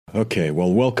Okay,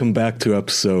 well, welcome back to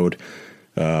episode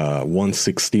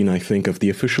 116, I think, of the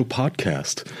official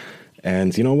podcast.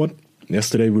 And you know what?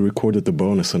 Yesterday we recorded the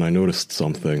bonus and I noticed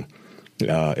something.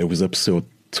 It was episode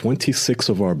 26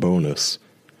 of our bonus,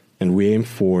 and we aim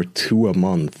for 2 a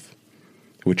month,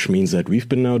 which means that we've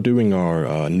been now doing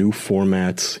our new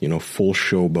format, full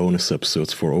show bonus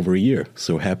episodes for over a year.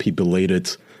 So happy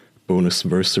belated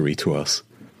bonus-versary to us.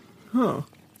 Huh.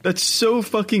 That's so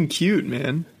fucking cute,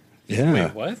 man. Yeah.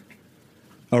 Wait, what?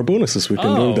 Our bonuses, we've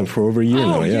been doing them for over a year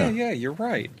now, yeah. Yeah, you're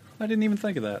right. I didn't even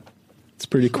think of that. It's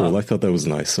pretty cool. I thought that was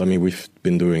nice. I mean, we've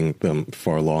been doing them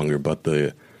far longer, but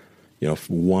the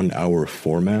 1 hour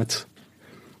format,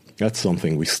 that's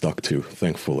something we stuck to,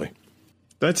 thankfully.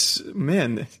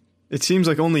 Man, it seems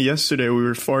like only yesterday we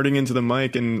were farting into the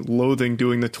mic and loathing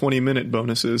doing the 20-minute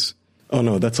bonuses. Oh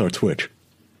no, that's our Twitch.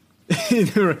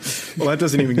 Well, that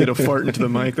doesn't even get a fart into the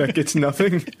mic. That gets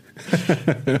nothing.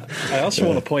 I also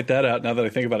want to point that out now that I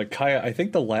think about it. Kaya, I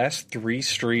think the last 3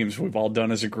 streams we've all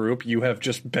done as a group, you have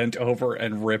just bent over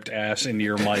and ripped ass into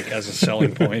your mic as a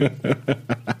selling point.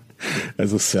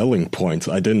 As a selling point?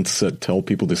 I didn't tell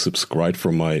people to subscribe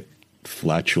for my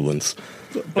flatulence.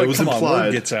 But it was come implied. on,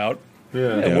 word gets out.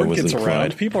 Yeah, word it was gets implied.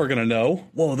 around. People are going to know,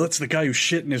 whoa, that's the guy who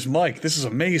shit in his mic. This is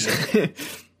amazing.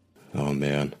 Oh,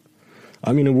 man.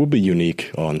 I mean, it would be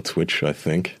unique on Twitch, I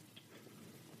think.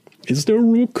 Is there a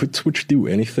rule? Could Twitch do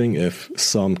anything if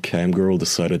some cam girl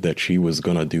decided that she was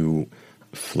gonna do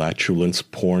flatulence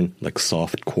porn, like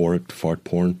softcore fart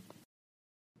porn?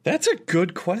 That's a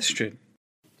good question.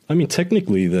 I mean,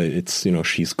 technically, it's,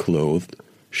 she's clothed.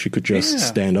 She could just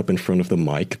stand up in front of the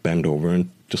mic, bend over,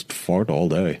 and just fart all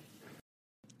day.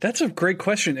 That's a great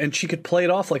question, and she could play it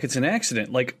off like it's an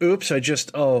accident. Like, oops,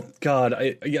 oh, God,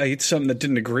 I ate something that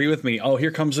didn't agree with me. Oh,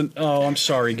 here comes I'm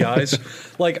sorry, guys.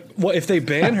 Like, well, if they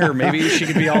ban her, maybe she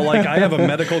could be all like, I have a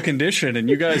medical condition, and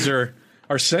you guys are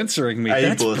censoring me.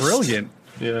 That's brilliant.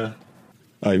 Yeah.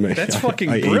 That's fucking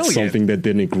I brilliant. ate something that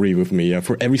didn't agree with me.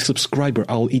 For every subscriber,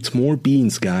 I'll eat more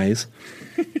beans, guys.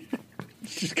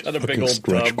 She's got a Fucking big old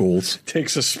stretch tub. goals.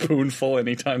 Takes a spoonful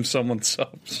anytime someone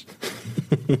subs.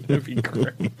 That'd be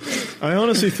great. I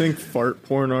honestly think fart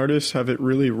porn artists have it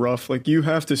really rough. Like, you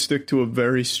have to stick to a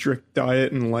very strict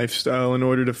diet and lifestyle in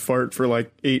order to fart for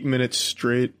like 8 minutes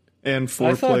straight and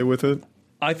foreplay with it.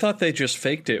 I thought they just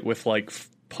faked it with like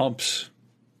pumps.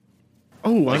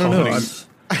 Oh, I don't know.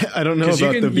 I don't know 'Cause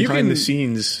about you the can- you behind the can-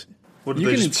 scenes. What, do You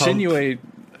they can just pump insinuate.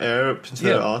 air up into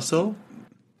their arsehole?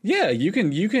 Yeah, you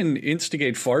can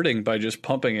instigate farting by just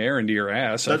pumping air into your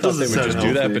ass. I That thought they doesn't would just sound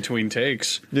do that healthy. between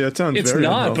takes. Yeah, it sounds It's very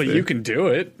not, but unhealthy. you can do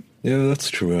it. Yeah,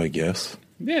 that's true, I guess.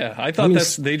 Yeah, I thought mean,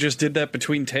 they just did that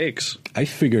between takes. I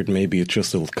figured maybe it's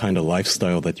just a kind of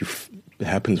lifestyle that you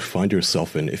happen to find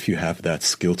yourself in if you have that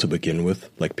skill to begin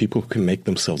with. Like, people who can make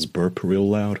themselves burp real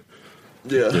loud.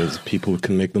 Yeah. There's people who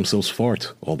can make themselves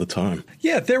fart all the time.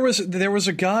 Yeah, there was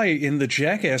a guy in the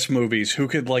Jackass movies who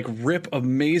could like rip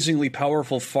amazingly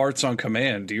powerful farts on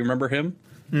command. Do you remember him?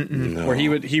 No. Where he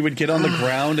would get on the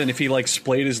ground, and if he like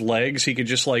splayed his legs, he could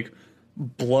just like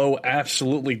blow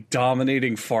absolutely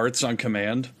dominating farts on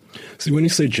command. See, when you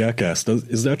say Jackass,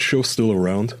 is that show still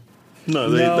around? No,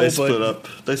 No, they but- split up.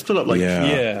 They split up like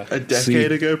Yeah. a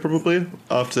decade ago, probably,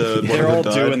 after one They're of all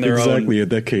them died. doing their Exactly own. a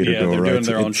decade Yeah, ago, they're right? doing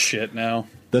their own It's- shit now.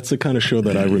 That's the kind of show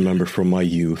that I remember from my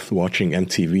youth, watching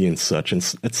MTV and such. And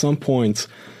at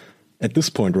this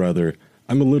point,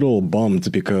 I'm a little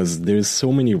bummed because there's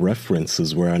so many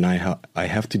references where I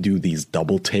have to do these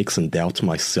double takes and doubt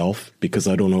myself because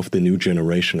I don't know if the new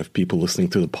generation of people listening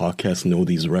to the podcast know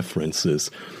these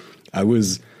references. I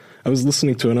was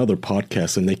listening to another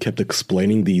podcast and they kept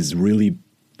explaining these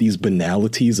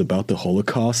banalities about the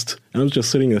Holocaust. And I was just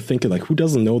sitting there thinking, like, who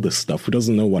doesn't know this stuff? Who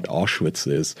doesn't know what Auschwitz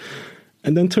is?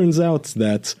 And then turns out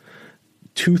that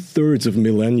 2/3 of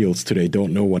millennials today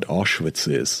don't know what Auschwitz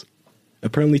is.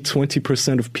 Apparently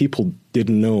 20% of people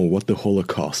didn't know what the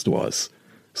Holocaust was.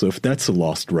 So if that's a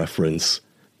lost reference,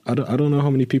 I don't know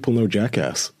how many people know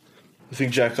Jackass. I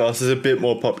think Jackass is a bit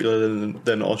more popular than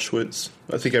Auschwitz.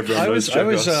 I think everyone knows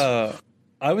Jackass.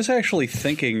 I was actually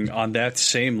thinking on that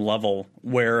same level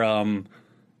where,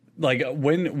 like,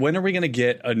 when are we going to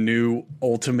get a new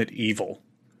ultimate evil?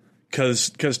 Because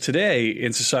today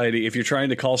in society, if you're trying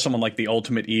to call someone like the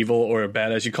ultimate evil or a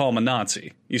badass, you call them a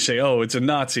Nazi. You say, oh, it's a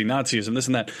Nazi, Nazism, this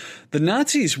and that. The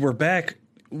Nazis were back,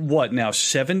 what, now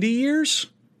 70 years?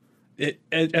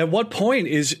 At what point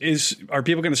are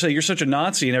people going to say, you're such a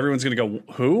Nazi, and everyone's going to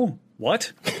go, who?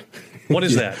 What? What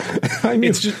is that? I mean,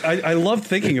 It's just I love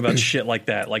thinking about shit like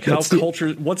that. Like, how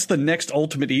culture, what's the next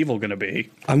ultimate evil going to be?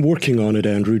 I'm working on it,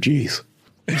 Andrew. Jeez.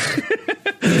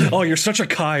 Oh, you're such a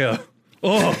Kaya.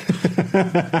 Oh,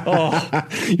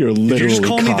 You're literally did you just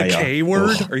call Kaya. me the K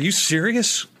word? Oh. Are you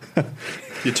serious?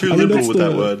 You're too liberal with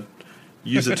that word.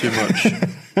 Use it too much.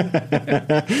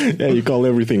 Yeah, you call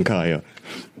everything Kaya.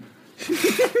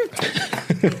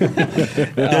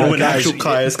 When actual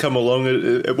Kayas come along,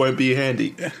 it won't be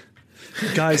handy.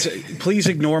 Guys, please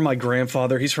ignore my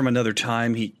grandfather. He's from another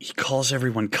time. He calls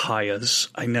everyone Kayas.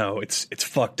 I know it's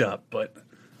fucked up, but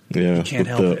Yeah, can't with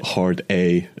help the it. hard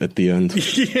A at the end.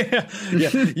 yeah.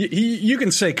 You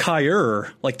can say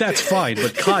Kyer, like that's fine,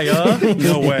 but Kaya,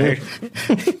 no way.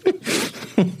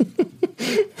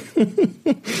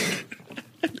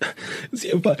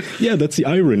 But yeah, that's the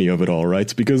irony of it all,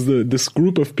 right? Because this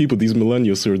group of people, these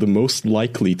millennials, who are the most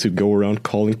likely to go around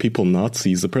calling people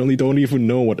Nazis, apparently don't even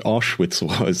know what Auschwitz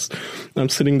was. I'm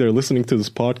sitting there listening to this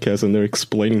podcast, and they're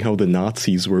explaining how the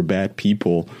Nazis were bad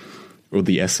people, or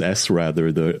the SS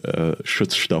rather, the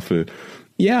Schutzstaffe.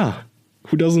 Yeah,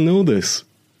 who doesn't know this?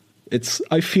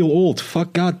 I feel old.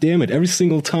 Fuck, god damn it. Every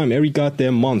single time, every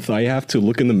goddamn month, I have to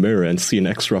look in the mirror and see an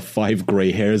extra 5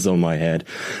 gray hairs on my head.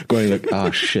 Going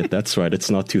like, shit, that's right. It's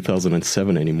not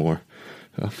 2007 anymore.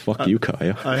 Fuck you,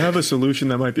 Kaya. I have a solution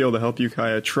that might be able to help you,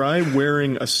 Kaya. Try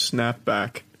wearing a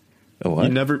snapback. A what?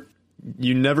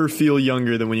 You never feel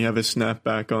younger than when you have a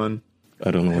snapback on.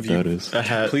 I don't know what that is. A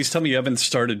hat. Please tell me you haven't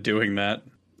started doing that.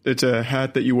 It's a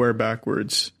hat that you wear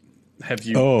backwards. Have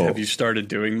you started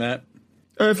doing that?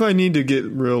 If I need to get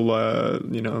real,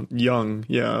 young,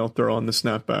 yeah, I'll throw on the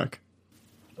snapback.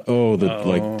 Oh, the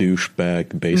like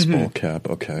douchebag baseball cap.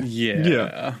 Okay.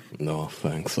 Yeah. No,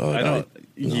 thanks. I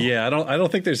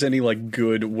don't think there's any like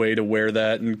good way to wear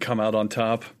that and come out on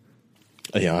top.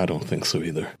 Yeah, I don't think so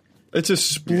either. It's a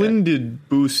splendid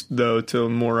boost, though, to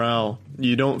morale.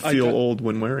 You don't feel old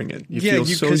when wearing it. You feel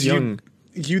so young.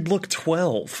 You'd look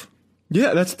 12.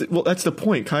 Yeah, that's the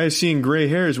point. Kaya's seeing gray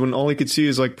hairs when all he could see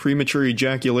is like premature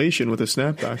ejaculation with a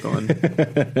snapback on.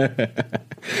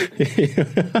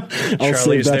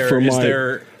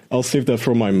 I'll save that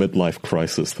for my midlife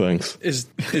crisis. Thanks. Is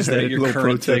that your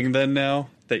current thing then? Now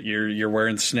that you're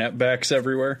wearing snapbacks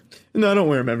everywhere? No, I don't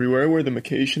wear them everywhere. I wear them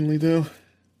occasionally, though.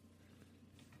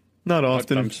 Not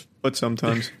often, but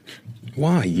sometimes.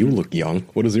 Why? You look young.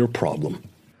 What is your problem?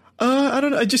 I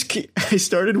don't know. I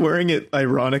started wearing it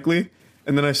ironically,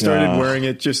 and then I started wearing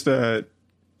it just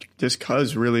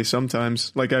cause really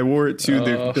sometimes. Like I wore it to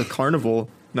the carnival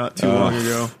not too long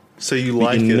ago. So you The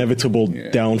like it? inevitable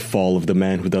downfall of the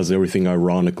man who does everything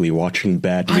ironically, watching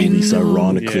bad movies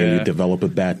ironically, and you develop a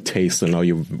bad taste, and now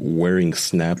you're wearing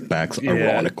snapbacks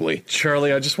ironically.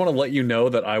 Charlie, I just want to let you know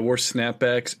that I wore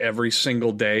snapbacks every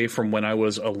single day from when I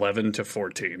was 11 to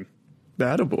 14.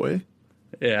 Attaboy.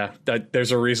 Yeah, there's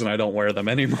a reason I don't wear them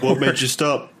anymore. What made you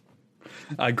stop?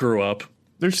 I grew up.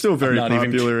 They're still very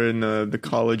popular in the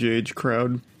college age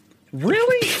crowd.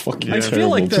 Really? Fucking I terrible feel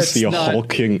like to that's see a not...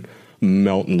 hulking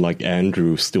mountain like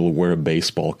Andrew still wear a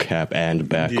baseball cap and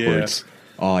backwards.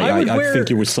 I think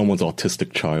you were someone's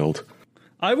autistic child.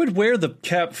 I would wear the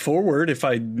cap forward if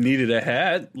I needed a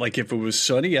hat, like if it was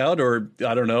sunny out or,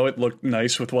 I don't know, it looked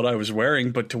nice with what I was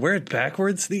wearing. But to wear it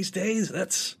backwards these days,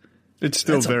 it's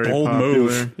still very a bold popular.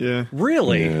 move. Yeah.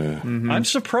 Really? Yeah. Mm-hmm. I'm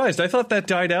surprised. I thought that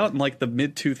died out in like the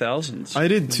mid-2000s. I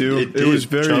did too. It was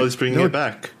very... Charlie's bringing it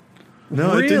back.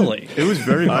 No, really? It was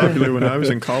very popular when I was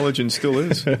in college and still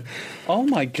is. Oh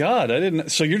my God. I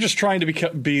didn't. So you're just trying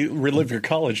to relive your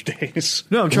college days.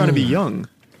 No, I'm trying to be young.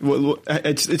 Well,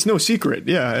 it's no secret.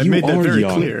 Yeah, I made that very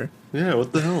clear. Yeah,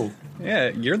 what the hell? Yeah,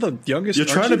 you're the youngest. You're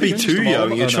trying to be youngest too of all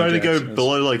young. of- You're oh, no, trying to go Jackson is.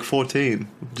 below like 14.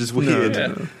 Just weird.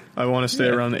 No. I want to stay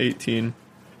around 18.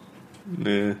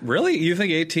 Yeah. Really? You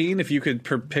think 18? If you could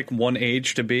pick one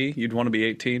age to be, you'd want to be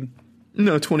 18?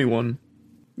 No, 21.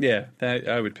 Yeah,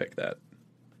 I would pick that.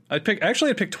 I'd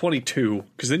pick 22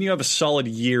 because then you have a solid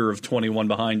year of 21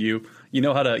 behind you. You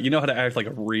know how to act like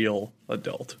a real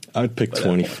adult. I'd pick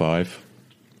 25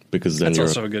 because then That's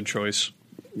also a good choice.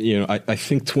 You know, I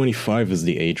think 25 is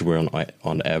the age where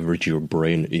on average your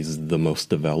brain is the most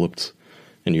developed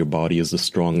and your body is the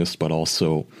strongest, but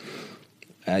also,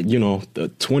 the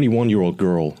 21-year-old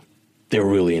girl, they're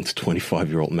really into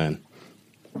 25-year-old men.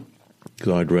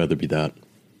 So I'd rather be that.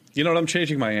 You know what? I'm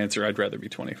changing my answer. I'd rather be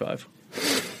 25.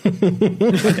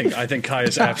 I think Kai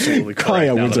is absolutely correct.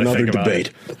 Kaya now wins that I another think about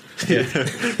debate.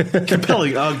 it. Yeah.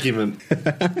 Compelling argument.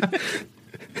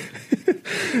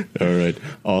 All right,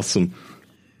 awesome.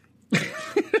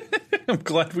 I'm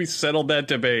glad we settled that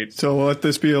debate. So let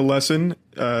this be a lesson.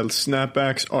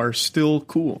 Snapbacks are still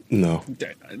cool. No.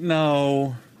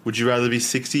 No. Would you rather be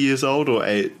 60 years old or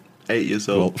 8 years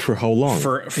Well, old? for how long?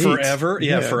 Forever?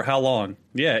 Yeah, Yeah. for how long?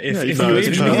 Yeah, if Yeah, you it's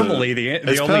age permanent. normally, the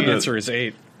It's only permanent. answer is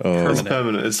 8. It's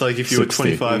permanent. It's like if you 60.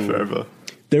 Were 25 forever.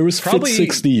 There is fit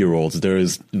 60-year-olds. There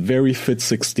is very fit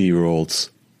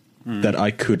 60-year-olds that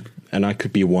I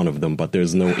could be one of them, but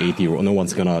there's no 8-year-old. No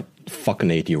one's gonna fuck an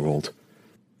 8-year-old.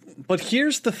 But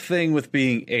here's the thing with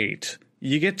being 8.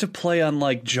 You get to play on,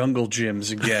 like, jungle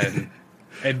gyms again.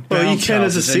 And well, you can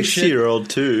as a 60-year-old,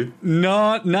 too.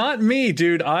 Not me,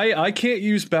 dude. I can't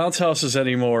use bounce houses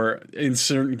anymore in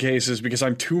certain cases because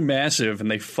I'm too massive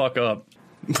and they fuck up.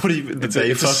 What do you mean? It's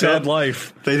a sad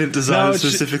life. They didn't design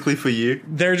specifically for you?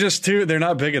 They're just they're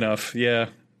not big enough, yeah.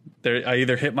 I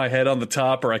either hit my head on the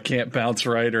top or I can't bounce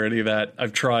right or any of that.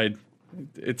 I've tried.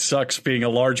 It sucks being a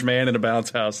large man in a bounce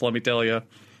house, let me tell you.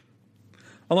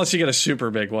 Unless you get a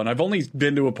super big one. I've only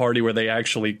been to a party where they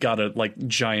actually got a like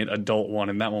giant adult one,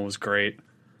 and that one was great.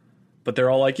 But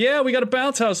they're all like, yeah, we got a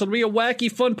bounce house. It'll be a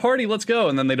wacky, fun party. Let's go.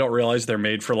 And then they don't realize they're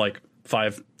made for like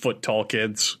 5-foot tall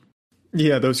kids.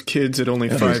 Yeah, those kids at only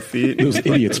 5 feet. Those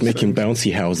idiots making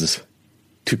bouncy houses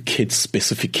to kids'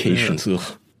 specifications. Yeah.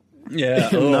 Ugh.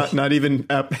 Yeah, not even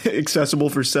accessible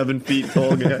for 7 feet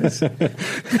tall guys.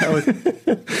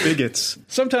 Bigots.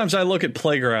 Sometimes I look at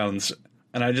playgrounds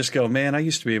and I just go, man, I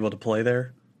used to be able to play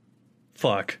there.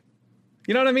 Fuck.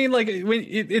 You know what I mean? Like,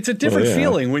 it's a different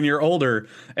feeling when you're older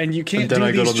and you can't. And then do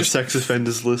I got these on the sex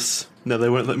offenders list. No, they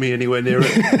won't let me anywhere near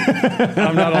it.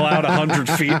 I'm not allowed 100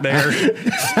 feet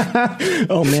there.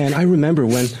 Oh man, I remember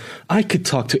when I could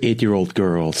talk to 8-year-old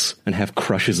girls and have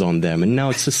crushes on them, and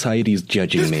now society's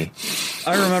judging me.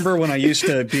 I remember when I used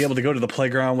to be able to go to the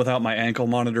playground without my ankle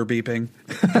monitor beeping.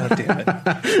 God damn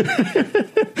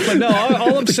it. But no,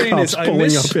 all I'm saying is I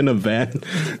miss up in a van.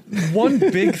 One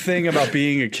big thing about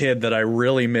being a kid that I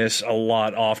really miss a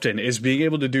lot often is being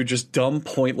able to do just dumb,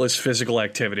 pointless physical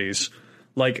activities.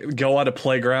 Like go on a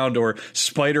playground or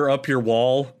spider up your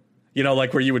wall, you know,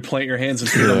 like where you would plant your hands and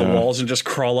feet on the walls and just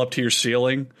crawl up to your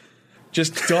ceiling.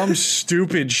 Just dumb,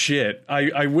 stupid shit.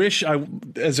 I wish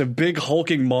as a big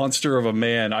hulking monster of a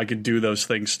man, I could do those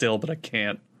things still, but I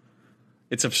can't.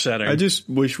 It's upsetting. I just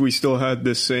wish we still had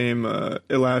the same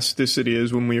elasticity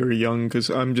as when we were young, because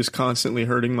I'm just constantly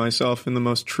hurting myself in the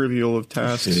most trivial of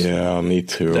tasks. Yeah, me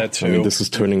too. That too. I mean, this is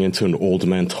turning into an old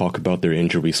man talk about their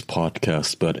injuries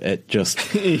podcast, but it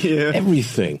just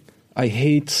everything. I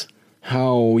hate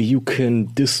how you can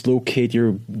dislocate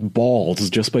your balls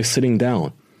just by sitting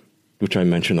down, which I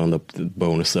mentioned on the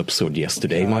bonus episode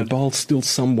yesterday. My balls still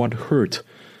somewhat hurt.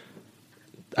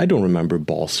 I don't remember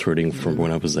balls hurting from when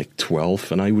I was like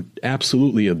 12, and I would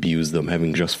absolutely abuse them,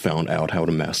 having just found out how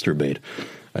to masturbate.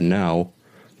 And now,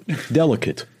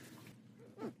 delicate.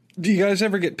 Do you guys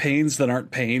ever get pains that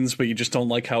aren't pains, but you just don't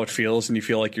like how it feels, and you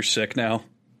feel like you're sick now?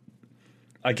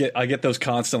 I get those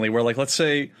constantly. Where like let's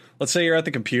say you're at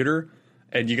the computer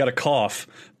and you got a cough,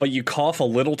 but you cough a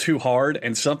little too hard,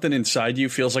 and something inside you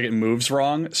feels like it moves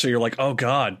wrong. So you're like, oh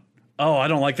god, oh I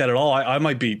don't like that at all. I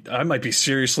might be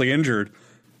seriously injured.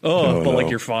 Oh, but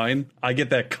like you're fine. I get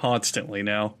that constantly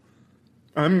now.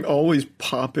 I'm always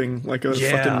popping like a fucking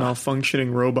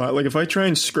malfunctioning robot. Like if I try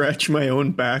and scratch my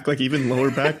own back, like even lower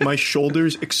back, my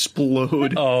shoulders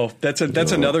explode. Oh, that's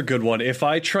another good one. If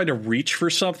I try to reach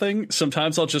for something,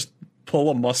 sometimes I'll just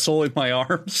pull a muscle in my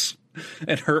arms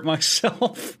and hurt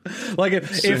myself. Like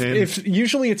if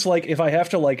usually it's like if I have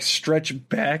to like stretch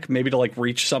back, maybe to like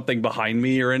reach something behind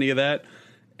me or any of that.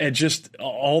 And just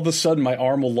all of a sudden, my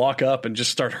arm will lock up and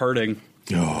just start hurting.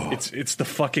 Oh. It's the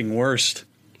fucking worst.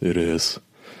 It is.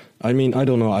 I mean, I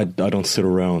don't know. I don't sit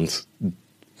around,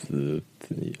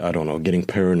 getting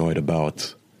paranoid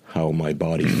about how my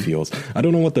body feels. I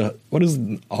don't know what is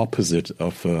the opposite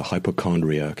of a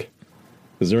hypochondriac?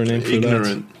 Is there a name for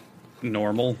Ignorant. that?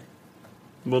 Normal.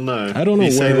 Well, no. I don't know.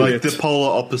 You say like the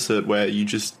polar opposite, where you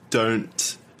just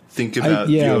don't think about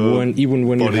your when body.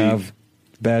 You have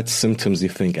bad symptoms, you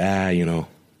think,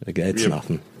 it's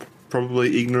nothing.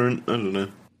 Probably ignorant. I don't know.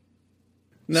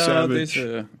 No,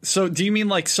 so do you mean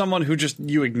like someone who just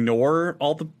you ignore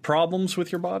all the problems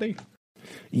with your body?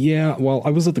 Yeah, well, I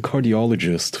was at the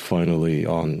cardiologist finally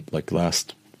on like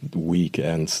last week,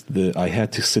 and I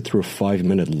had to sit through a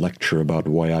 5-minute lecture about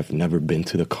why I've never been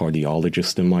to the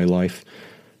cardiologist in my life,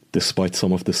 despite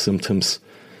some of the symptoms.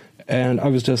 And I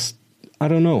was just, I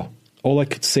don't know. All I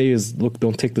could say is, look,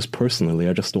 don't take this personally.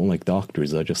 I just don't like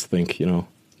doctors. I just think, no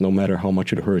matter how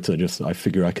much it hurts, I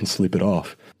figure I can sleep it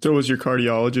off. So was your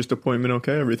cardiologist appointment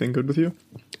okay? Everything good with you?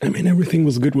 I mean, everything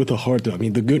was good with the heart. I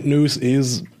mean, the good news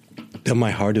is that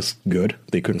my heart is good.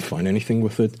 They couldn't find anything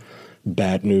with it.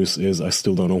 Bad news is I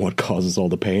still don't know what causes all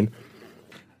the pain.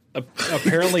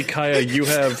 Apparently, Kaya, you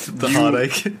have the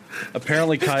heartache.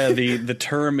 Apparently, Kaya, the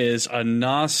term is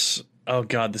oh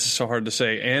God, this is so hard to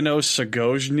say.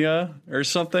 Anosognia or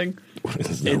something.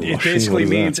 It basically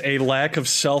means a lack of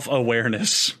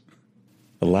self-awareness.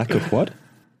 A lack of what?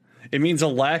 It means a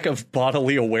lack of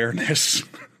bodily awareness.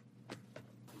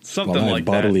 Something like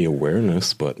bodily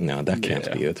awareness, but no, that can't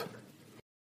be it.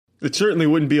 It certainly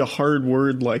wouldn't be a hard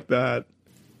word like that.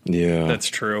 Yeah. That's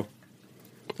true.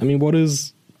 I mean, what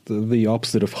is the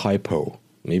opposite of hypo?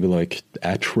 Maybe like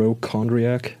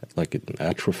atrochondriac? Like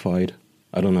atrophied?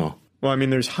 I don't know. Well, I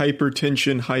mean, there's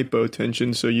hypertension,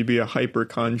 hypotension, so you'd be a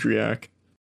hyperchondriac.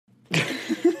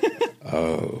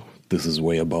 Oh, this is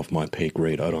way above my pay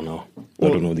grade. I don't know. I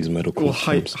don't know these medical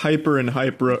terms. Hyper and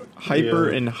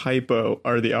hypo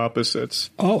are the opposites.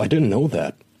 Oh, I didn't know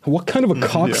that. What kind of a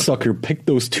cocksucker picked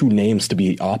those two names to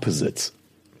be opposites?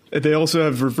 They also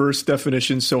have reverse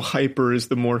definitions, so hyper is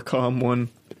the more calm one.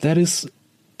 That's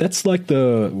like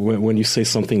when you say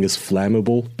something is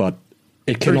flammable, but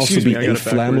it can also be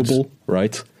inflammable,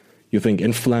 right? You think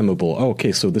inflammable. Oh,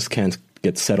 okay, so this can't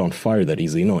get set on fire that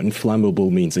easily. No, inflammable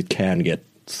means it can get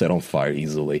set on fire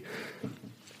easily.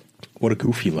 What a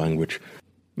goofy language.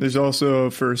 There's also,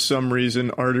 for some reason,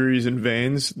 arteries and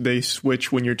veins. They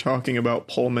switch when you're talking about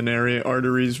pulmonary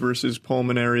arteries versus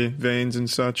pulmonary veins and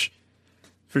such.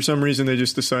 For some reason, they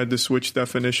just decide to switch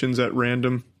definitions at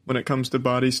random when it comes to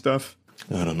body stuff.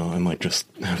 I don't know. I might just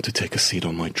have to take a seat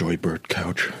on my Joybird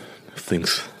couch.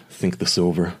 Think this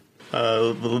over.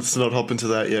 Let's not hop into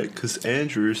that yet, because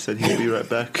Andrew said he'd be right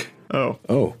back.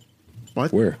 Oh.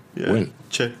 What? Where? Yeah. When?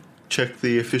 Check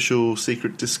the official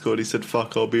secret Discord. He said,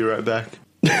 "Fuck, I'll be right back."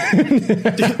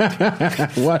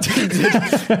 What?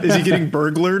 Is he getting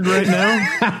burglared right now?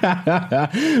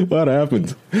 What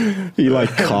happened? He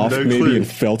coughed maybe and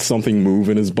felt something move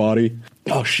in his body.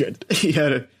 Oh shit. He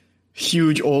had a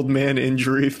huge old man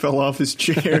injury, fell off his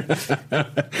chair.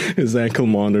 His ankle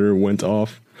monitor went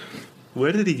off.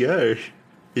 Where did he go?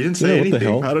 He didn't say anything. What the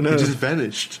hell? I don't know. He just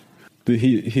vanished.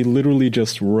 He literally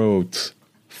just wrote,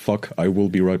 "Fuck, I will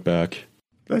be right back."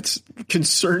 That's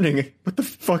concerning. What the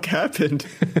fuck happened?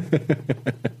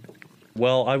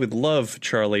 Well, I would love,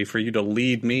 Charlie, for you to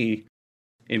lead me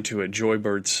into a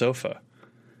Joybird sofa.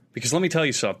 Because let me tell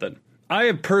you something. I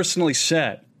have personally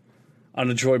sat on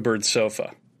a Joybird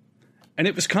sofa, and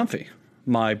it was comfy.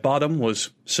 My bottom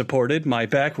was supported, my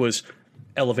back was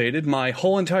elevated, my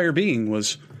whole entire being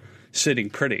was sitting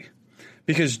pretty.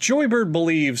 Because Joybird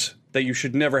believes that you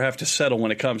should never have to settle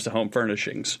when it comes to home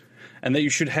furnishings, and that you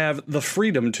should have the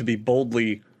freedom to be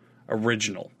boldly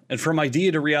original. And from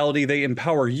idea to reality, they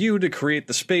empower you to create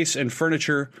the space and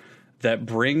furniture that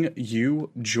bring you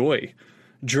joy.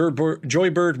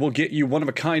 Joybird will get you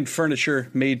one-of-a-kind furniture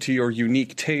made to your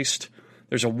unique taste.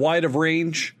 There's a wide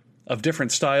range of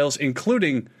different styles,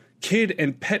 including kid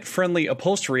and pet-friendly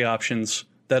upholstery options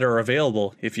that are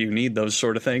available if you need those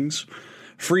sort of things.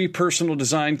 Free personal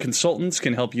design consultants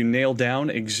can help you nail down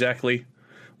exactly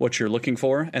what you're looking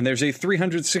for, and there's a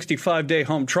 365-day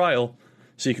home trial,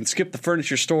 so you can skip the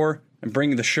furniture store and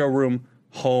bring the showroom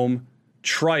home,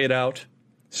 try it out,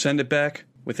 send it back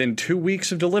within 2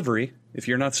 weeks of delivery if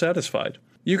you're not satisfied.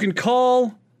 You can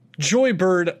call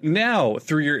Joybird now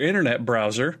through your internet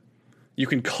browser. You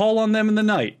can call on them in the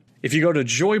night. If you go to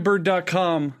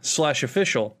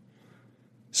joybird.com/official,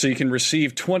 so you can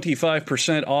receive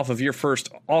 25% off of your first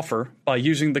offer by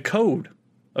using the code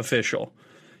official.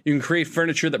 You can create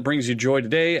furniture that brings you joy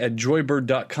today at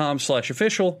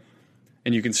joybird.com/official,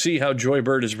 and you can see how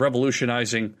Joybird is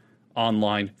revolutionizing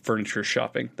online furniture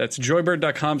shopping. That's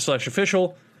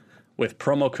joybird.com/official with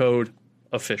promo code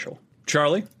official.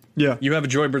 Charlie? Yeah. You have a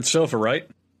Joybird sofa, right?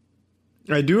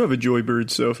 I do have a Joybird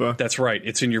sofa. That's right.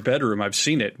 It's in your bedroom. I've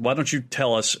seen it. Why don't you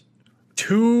tell us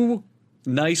 2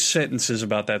 nice sentences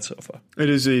about that sofa? It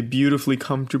is a beautifully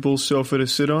comfortable sofa to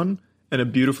sit on and a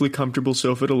beautifully comfortable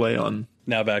sofa to lay on.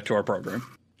 Now back to our program.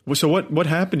 So what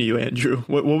happened to you, Andrew?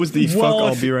 What was the fuck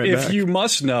I'll be right back? If you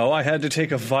must know, I had to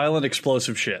take a violent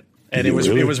explosive shit. And it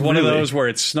was one of those where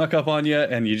it snuck up on you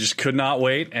and you just could not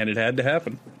wait, and it had to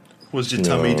happen. Was your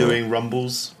tummy doing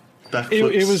rumbles?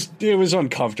 Backflips? It was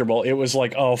uncomfortable. It was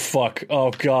like, oh fuck,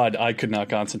 oh god, I could not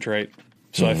concentrate.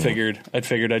 So I figured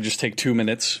I'd just take 2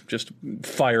 minutes, just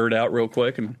fire it out real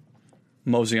quick and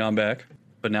mosey on back.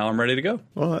 But now I'm ready to go.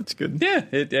 Well, that's good. Yeah,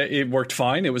 it worked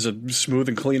fine. It was a smooth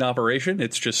and clean operation.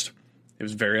 It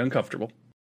was very uncomfortable.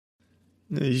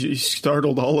 You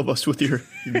startled all of us with your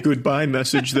goodbye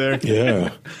message there.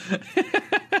 Yeah.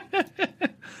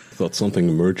 Thought something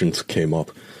emergent came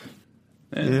up.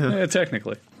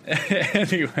 Technically.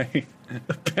 Anyway,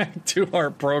 back to our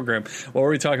program. What were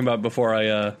we talking about before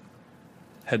I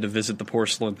had to visit the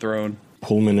porcelain throne?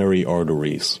 Pulmonary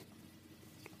arteries.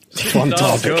 Fun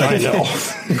topic, I know.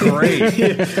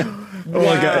 Great. Oh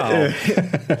my god!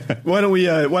 Why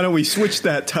don't we switch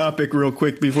that topic real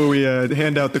quick before we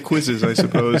hand out the quizzes? I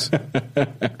suppose.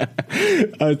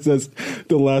 That's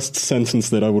the last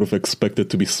sentence that I would have expected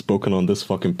to be spoken on this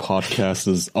fucking podcast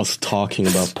is us talking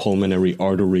about pulmonary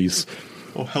arteries.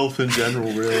 Or health in general,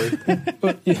 really.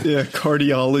 Yeah,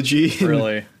 cardiology,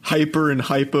 really. Hyper and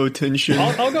hypotension.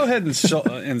 I'll go ahead and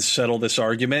settle this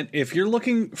argument. If you're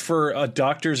looking for a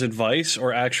doctor's advice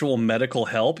or actual medical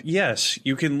help, yes,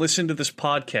 you can listen to this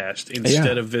podcast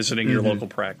instead of visiting your local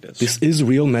practice. This is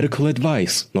real medical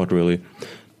advice. Not really.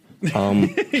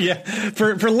 Yeah,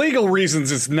 for legal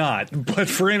reasons it's not, but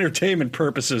for entertainment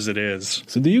purposes it is.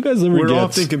 So do you guys ever We're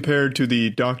often compared to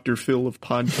the Dr. Phil of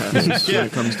podcasts when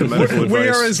it comes to medical advice. We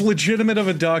are as legitimate of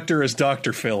a doctor as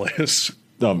Dr. Phil is.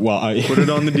 Well, I put it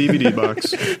on the DVD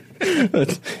box.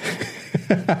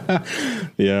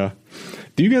 Yeah.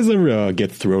 Do you guys ever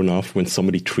get thrown off when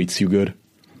somebody treats you good?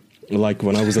 Like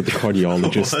when I was at the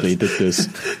cardiologist, they did this.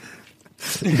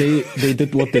 They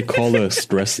did what they call a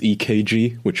stress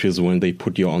EKG, which is when they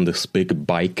put you on this big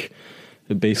bike,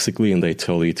 basically, and they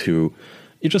tell you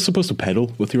you're just supposed to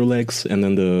pedal with your legs, and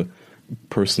then the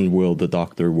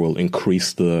doctor will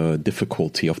increase the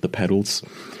difficulty of the pedals,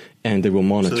 and they will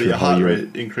monitor so your how heart your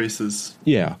rate increases.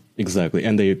 Yeah, exactly,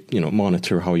 and they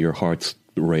monitor how your heart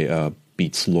rate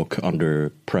beats look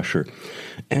under pressure.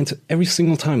 And every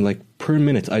single time, like per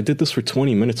minute, I did this for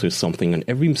 20 minutes or something, and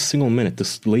every single minute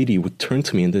this lady would turn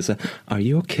to me and they say, "Are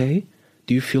you okay?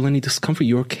 Do you feel any discomfort?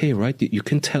 You're okay, right? You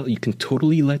can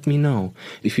totally let me know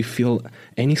if you feel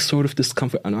any sort of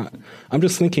discomfort." And I'm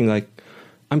just thinking, like,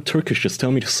 I'm Turkish, just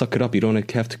tell me to suck it up. You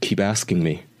don't have to keep asking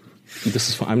me. This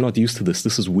is fine. I'm not used to this.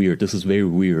 This is weird. This is very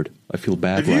weird. I feel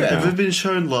bad right now. Have you ever been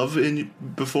shown love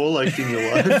before, like in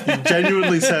your life? You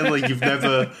genuinely sound like you've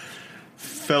never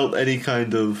felt any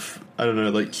kind of, I don't know,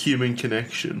 like human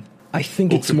connection. I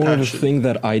think it's more of a thing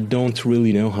that I don't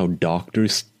really know how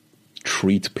doctors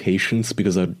treat patients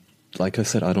because, like I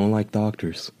said, I don't like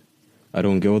doctors. I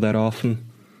don't go that often.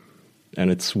 And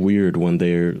it's weird when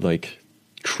they're like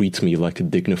treat me like a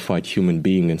dignified human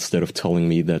being instead of telling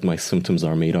me that my symptoms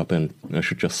are made up and I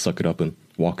should just suck it up and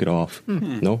walk it off.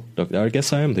 No, I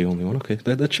guess I am the only one. Okay,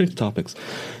 that changed topics.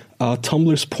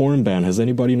 Tumblr's porn ban. Has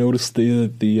anybody noticed the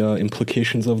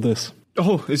implications of this?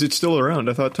 Oh, is it still around?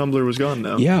 I thought Tumblr was gone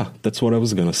now. Yeah, that's what I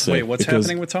was going to say. Wait, what's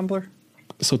happening with Tumblr?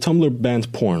 So Tumblr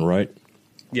banned porn, right?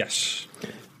 Yes.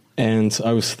 And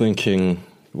I was thinking,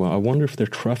 well, I wonder if their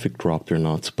traffic dropped or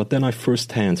not. But then I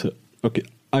firsthand, okay,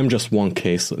 I'm just one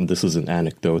case, and this is an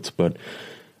anecdote, but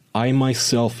I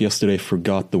myself yesterday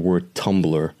forgot the word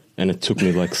Tumblr, and it took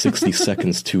me like 60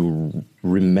 seconds to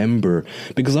remember,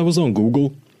 because I was on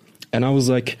Google, and I was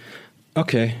like,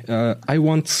 okay, I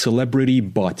want celebrity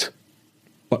butt,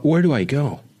 but where do I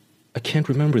go? I can't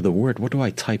remember the word. What do I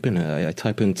type in? I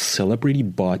type in celebrity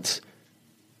butt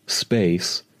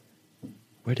space.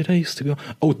 Where did I used to go?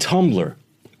 Oh, Tumblr.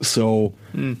 So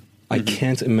I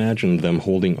can't imagine them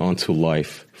holding on to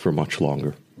life for much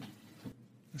longer.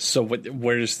 So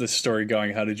where is this story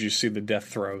going? How did you see the death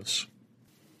throes?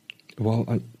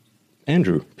 Well,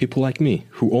 Andrew, people like me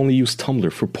who only use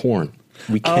Tumblr for porn.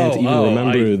 We can't even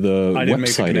remember the I didn't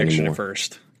make the website connection anymore. at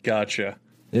first. Gotcha.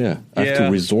 Yeah, I have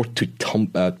to resort to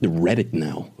the Reddit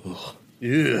now. Ugh.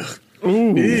 Ugh.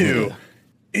 Ew.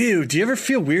 Ew, do you ever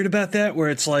feel weird about that? Where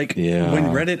it's like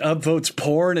when Reddit upvotes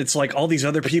porn, it's like all these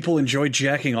other people enjoy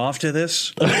jacking off to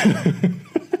this? Yeah.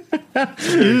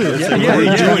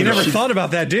 You never thought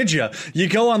about that, did you? You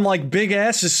go on like Big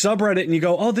Ass's subreddit and you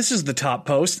go, oh, this is the top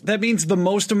post. That means the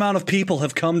most amount of people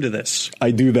have come to this.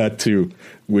 I do that too,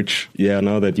 which,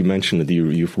 now that you mentioned it,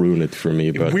 you've ruined it for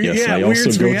me. But yes, I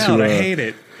also go to... I hate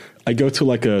it. I go to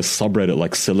like a subreddit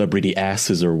like Celebrity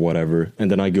Asses or whatever, and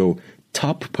then I go,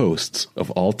 top posts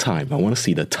of all time. I want to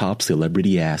see the top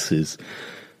celebrity asses.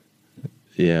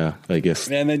 Yeah, I guess.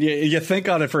 And then you think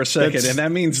on it for a second, and that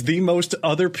means the most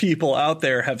other people out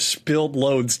there have spilled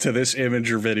loads to this image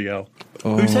or video.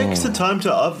 Who takes the time to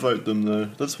upvote them, though?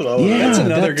 That's what I want. That's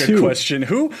another good question.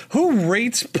 Who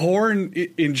rates porn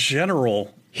in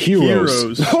general?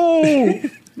 Heroes. Oh!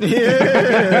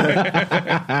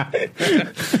 Yeah.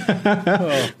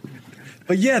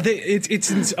 But yeah,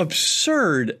 it's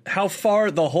absurd how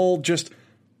far the whole just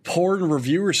porn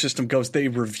reviewer system goes. They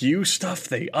review stuff,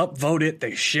 they upvote it,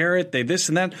 they share it, they this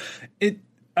and that.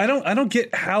 I don't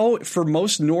get how, for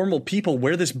most normal people,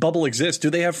 where this bubble exists. Do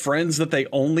they have friends that they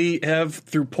only have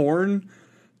through porn?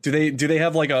 Do they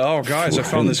have like oh guys, I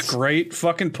found this great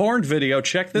fucking porn video.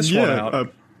 Check this one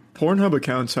out. Pornhub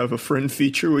accounts have a friend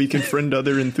feature where you can friend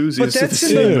other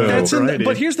enthusiasts. But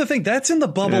but here's the thing: that's in the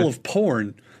bubble of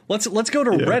porn. Let's go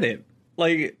to Reddit.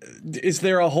 Like, is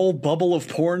there a whole bubble of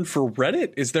porn for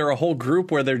Reddit? Is there a whole group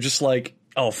where they're just like,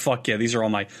 oh, fuck yeah, these are all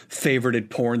my favorited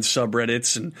porn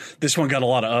subreddits, and this one got a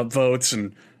lot of upvotes,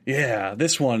 and yeah,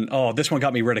 this one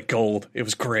got me Reddit gold. It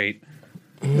was great.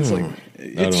 It's like,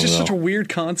 it's just such a weird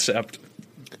concept.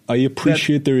 I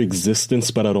appreciate their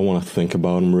existence, but I don't want to think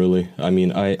about them, really. I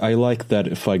mean, I like that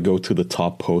if I go to the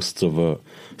top posts of a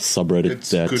subreddit,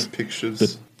 it's good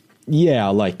pictures. Yeah,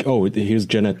 like, oh, here's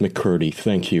Jeanette McCurdy.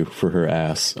 Thank you for her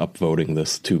ass upvoting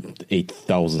this to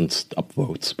 8,000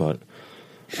 upvotes. But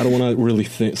I don't want to really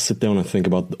sit down and think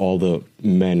about all the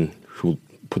men who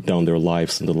put down their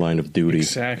lives in the line of duty.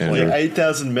 Exactly. Yeah,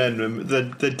 8,000 men.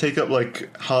 They'd take up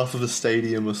like half of a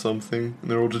stadium or something,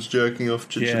 and they're all just jerking off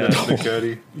to Jeanette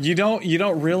McCurdy. You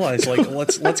don't realize, like,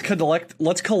 let's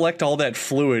collect all that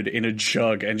fluid in a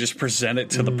jug and just present it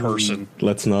to the person.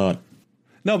 Let's not.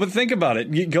 No, but think about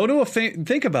it. Go to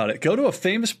a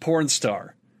famous porn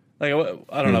star. Like,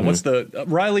 I don't know, what's the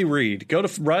Riley Reid. Go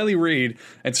to Riley Reid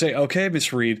and say, okay,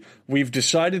 Miss Reid, we've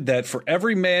decided that for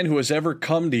every man who has ever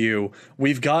come to you,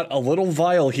 we've got a little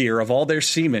vial here of all their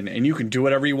semen, and you can do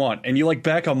whatever you want. And you, like,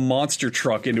 back a monster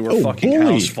truck into her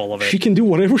house full of it. She can do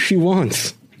whatever she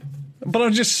wants. But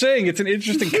I'm just saying, it's an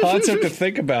interesting concept to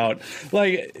think about.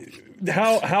 Like,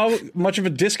 how much of a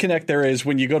disconnect there is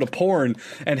when you go to porn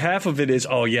and half of it is,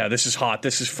 oh yeah, this is hot,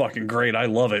 this is fucking great, I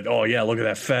love it, oh yeah, look at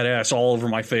that fat ass all over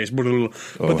my face, but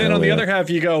then on the other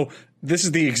half you go, this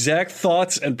is the exact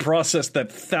thoughts and process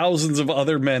that thousands of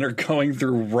other men are going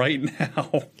through right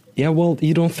now. Yeah, well,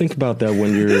 you don't think about that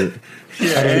when you're...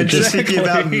 just thinking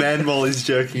about men while he's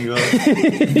jerking off.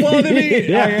 Well, to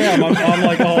me, I am. I'm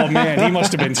like, oh man, he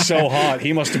must have been so hot.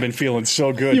 He must have been feeling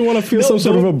so good. You want to feel some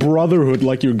sort of a brotherhood,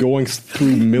 like you're going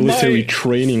through military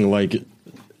training. Like,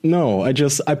 no, I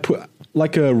put,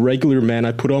 like a regular man,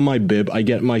 I put on my bib, I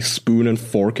get my spoon and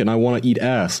fork, and I want to eat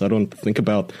ass. I don't think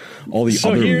about all the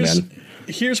other men.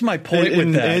 Here's my point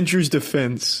with that. In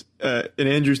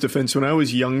Andrew's defense, when I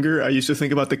was younger, I used to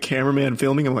think about the cameraman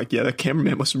filming. I'm like, yeah, that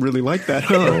cameraman must really like that.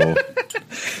 Huh?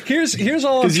 Here's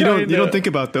all. Because you don't think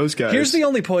about those guys. Here's the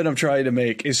only point I'm trying to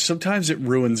make is sometimes it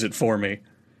ruins it for me.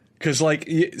 Because like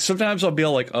sometimes I'll be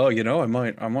like, oh, you know, I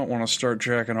might want to start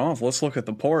jacking off. Let's look at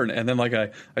the porn, and then like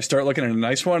I start looking at a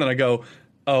nice one, and I go,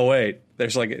 oh wait,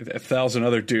 there's like 1,000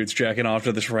 other dudes jacking off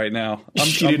to this right now. I'm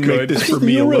didn't good. Make this for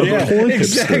me alone. Yeah,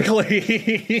 exactly.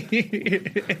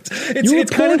 it's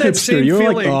kind of that same You're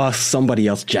feeling. Like, oh, somebody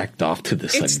else jacked off to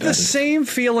this. It's the same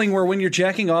feeling where when you're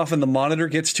jacking off and the monitor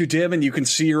gets too dim and you can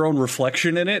see your own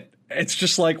reflection in it. It's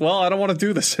just like, well, I don't want to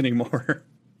do this anymore.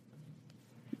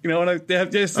 You know,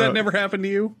 has that never happened to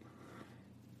you?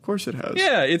 Of course it has.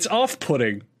 Yeah, it's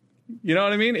off-putting. You know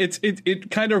what I mean?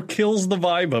 It kind of kills the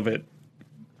vibe of it.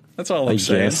 That's all I'm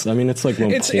saying. Guess. I mean, it's like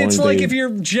when it's like if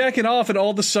you're jacking off and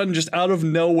all of a sudden, just out of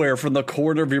nowhere, from the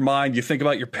corner of your mind, you think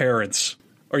about your parents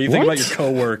or you think about your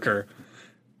coworker.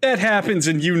 That happens,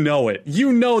 and you know it.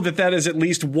 You know that is at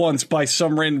least once by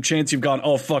some random chance you've gone,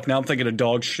 oh fuck, now I'm thinking of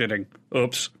dog shitting.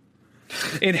 Oops.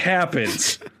 It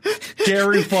happens.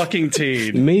 Gary fucking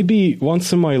Teen. Maybe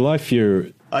once in my life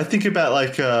I think about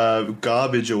like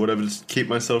garbage or whatever to keep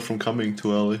myself from coming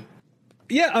too early.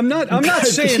 Yeah, I'm not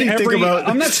saying every.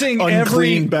 I'm not saying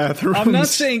every bathrooms. I'm not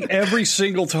saying every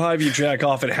single time you jack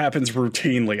off it happens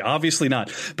routinely. Obviously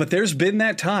not. But there's been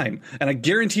that time, and I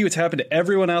guarantee you it's happened to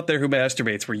everyone out there who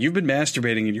masturbates, where you've been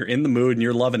masturbating and you're in the mood and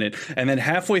you're loving it, and then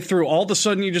halfway through, all of a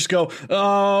sudden you just go,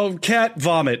 "Oh, cat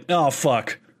vomit. Oh,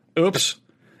 fuck. Oops."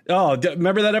 Oh,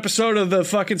 remember that episode of the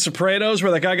fucking Sopranos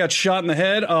where that guy got shot in the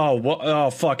head? Oh,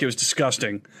 fuck, it was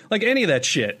disgusting. Like any of that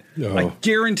shit. Oh. I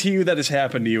guarantee you that has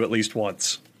happened to you at least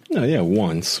once. Oh, yeah,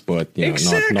 once, but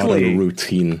exactly. not on a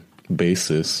routine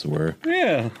basis. Where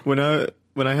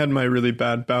when I had my really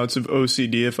bad bouts of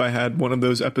OCD, if I had one of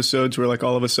those episodes where like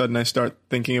all of a sudden I start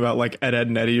thinking about like Ed, Edd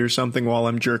n Eddy or something while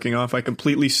I'm jerking off, I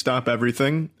completely stop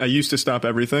everything. I used to stop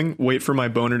everything, wait for my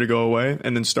boner to go away,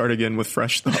 and then start again with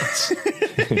fresh thoughts.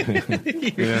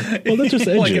 Yeah. Well, that's just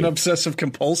edgy. Like an obsessive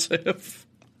compulsive.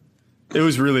 It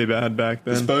was really bad back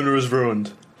then. This boner is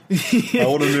ruined. I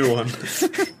want a new one.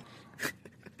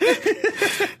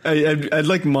 I'd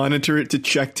like monitor it to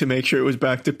check to make sure it was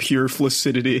back to pure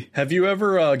flaccidity. Have you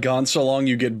ever gone so long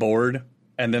you get bored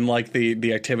and then like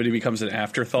the activity becomes an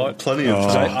afterthought? Plenty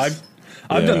of times.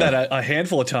 I've done that a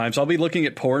handful of times. I'll be looking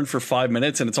at porn for 5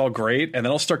 minutes and it's all great, and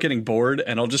then I'll start getting bored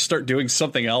and I'll just start doing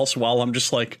something else while I'm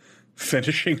just like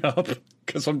finishing up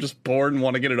because I'm just bored and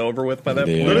want to get it over with by that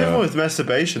point. Not even with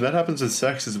masturbation. That happens with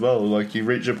sex as well. Like, you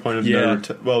reach a point of no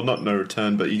return. Well, not no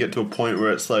return, but you get to a point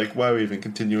where it's like, why are we even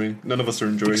continuing? None of us are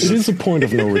enjoying this. It is a point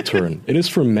of no return. It is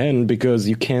for men because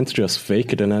you can't just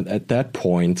fake it. And at that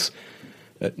point,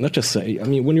 not just say, I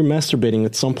mean, when you're masturbating,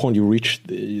 at some point you reach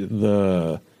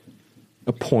a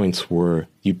point where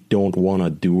you don't want to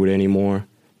do it anymore.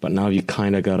 But now you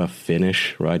kind of got to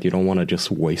finish, right? You don't want to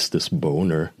just waste this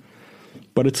boner.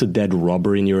 But it's a dead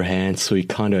rubber in your hand, so you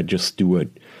kind of just do a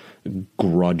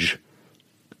grudge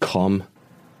come,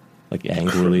 like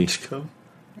angrily.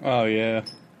 Oh, yeah.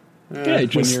 Yeah,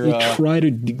 just you try to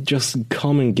just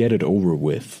come and get it over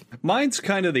with. Mine's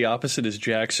kind of the opposite as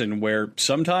Jackson, where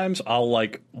sometimes I'll,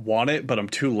 like, want it, but I'm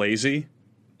too lazy,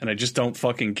 and I just don't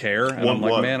fucking care. And I'm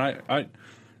like, man, I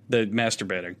the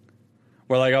masturbating.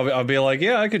 Where, like, I'll be like,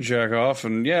 yeah, I could jack off,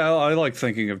 and yeah, I like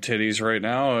thinking of titties right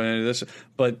now, and this,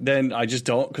 but then I just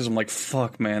don't, because I'm like,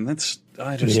 fuck, man,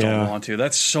 I just don't want to.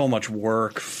 That's so much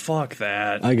work. Fuck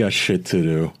that. I got shit to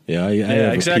do. Yeah, I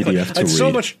have exactly. a PDF to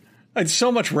read. I'd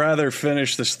so much rather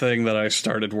finish this thing that I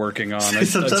started working on.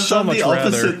 Sometimes I'm the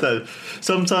opposite, though.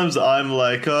 Sometimes I'm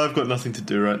like, oh, I've got nothing to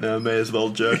do right now. May as well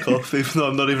jerk off, even though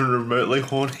I'm not even remotely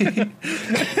horny. And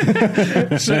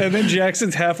then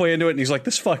Jackson's halfway into it, and he's like,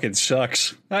 this fucking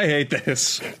sucks. I hate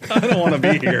this. I don't want to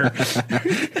be here.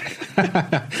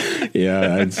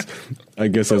 Yeah, I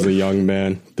guess as a young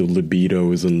man, the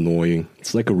libido is annoying.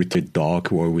 It's like a retarded dog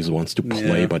who always wants to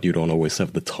play, but you don't always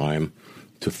have the time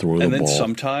to throw the ball.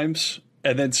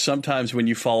 And then sometimes when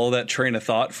you follow that train of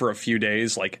thought for a few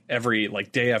days, like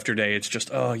day after day, it's just,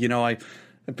 oh, you know, I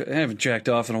haven't jacked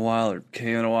off in a while or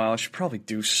came in a while. I should probably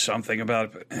do something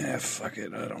about it, but fuck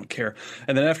it, I don't care.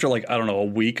 And then after, like, I don't know, a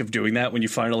week of doing that, when you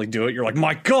finally do it, you're like,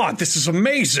 my God, this is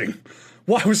amazing.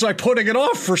 Why was I putting it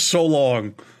off for so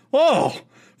long? Oh,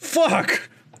 fuck.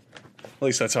 At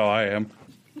least that's how I am.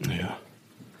 Yeah.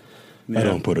 I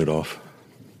don't put it off.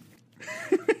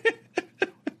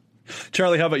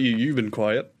 Charlie, how about you? You've been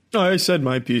quiet. Oh, I said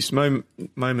my piece. My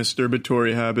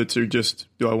masturbatory habits are just,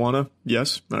 do I want to?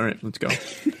 Yes. All right, let's go.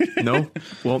 No,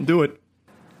 won't do it.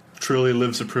 Truly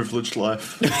lives a privileged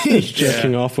life. He's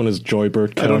jacking off on his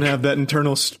Joybird couch. I don't have that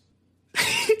internal...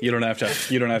 You don't have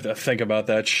to think about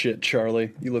that shit,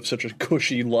 Charlie. You live such a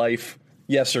cushy life.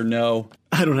 Yes or no?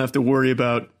 I don't have to worry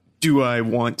about, do I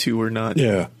want to or not?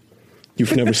 Yeah.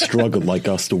 You've never struggled like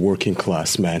us, the working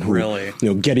class man, who, really?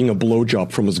 Getting a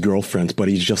blowjob from his girlfriend, but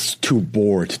he's just too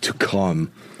bored to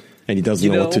come, and he doesn't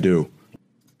know what to do.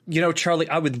 You know, Charlie,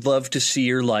 I would love to see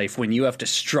your life when you have to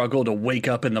struggle to wake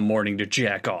up in the morning to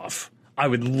jack off. I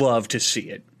would love to see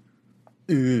it.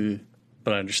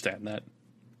 But I understand that.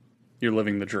 You're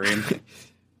living the dream.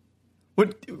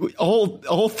 What?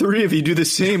 All three of you do the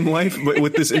same life, but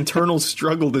with this internal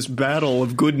struggle, this battle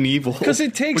of good and evil. Because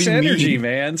it takes energy,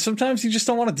 man. Sometimes you just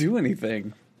don't want to do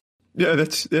anything. Yeah,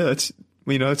 that's it's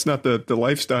not the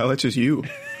lifestyle. That's just you.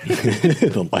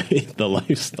 the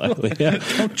lifestyle. Yeah.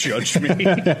 Don't judge me.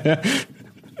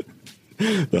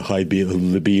 The high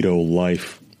libido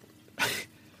life.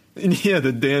 Yeah,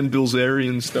 the Dan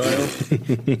Bilzerian style.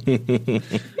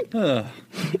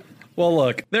 Well,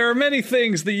 look, there are many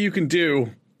things that you can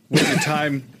do with your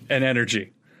time and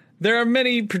energy. There are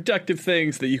many productive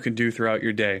things that you can do throughout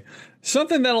your day.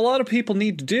 Something that a lot of people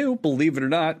need to do, believe it or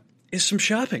not, is some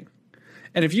shopping.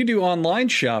 And if you do online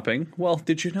shopping, well,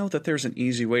 did you know that there's an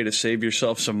easy way to save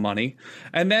yourself some money?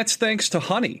 And that's thanks to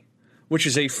Honey, which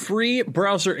is a free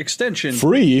browser extension.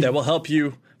 Free? That will help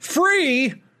you...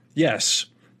 Free? Yes.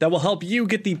 That will help you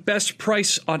get the best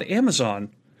price on Amazon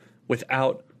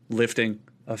without lifting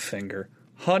a finger.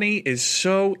 Honey is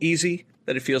so easy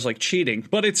that it feels like cheating,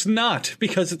 but it's not,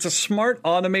 because it's a smart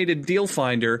automated deal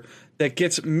finder that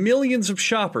gets millions of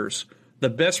shoppers the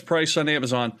best price on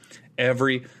Amazon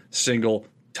every single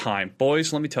time.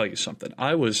 Boys, let me tell you something.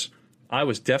 I was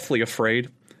deathly afraid.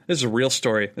 This is a real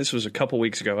story. This was a couple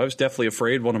weeks ago. I was deathly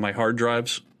afraid one of my hard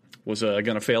drives was going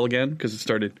to fail again because it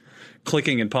started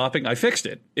clicking and popping. I fixed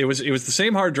it. It was the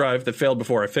same hard drive that failed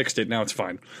before. I fixed it. Now it's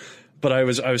fine. But I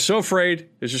was so afraid it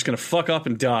was just going to fuck up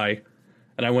and die.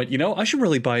 And I went, I should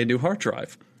really buy a new hard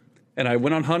drive. And I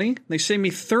went on Honey. And they saved me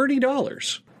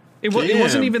 $30. It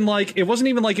wasn't even like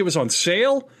it was on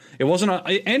sale. It wasn't on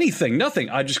anything. Nothing.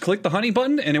 I just clicked the Honey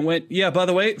button and it went, yeah, by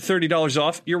the way, $30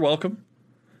 off. You're welcome.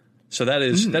 So that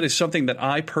is something that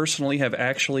I personally have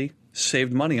actually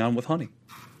saved money on with Honey.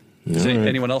 Does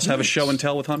anyone else have a show and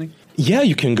tell with Honey? Yeah,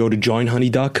 you can go to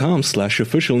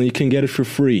joinhoney.com/official and you can get it for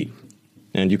free.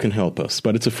 And you can help us.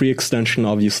 But it's a free extension.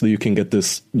 Obviously, you can get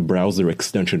this browser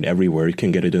extension everywhere. You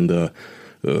can get it in the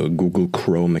Google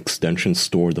Chrome extension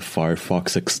store, the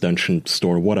Firefox extension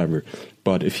store, whatever.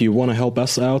 But if you want to help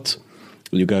us out,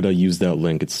 you gotta use that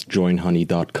link. It's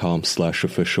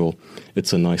joinhoney.com/official.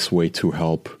 It's a nice way to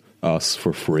help us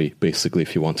for free, basically,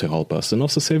 if you want to help us, and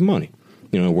also save money.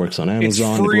 You know, it works on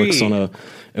Amazon.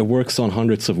 It works on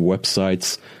hundreds of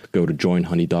websites. Go to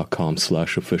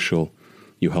joinhoney.com/official.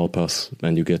 You help us,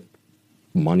 and you get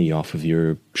money off of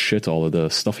your shit, all of the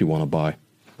stuff you want to buy.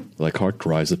 Like hard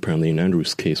drives, apparently, in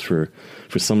Andrew's case. For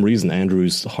some reason,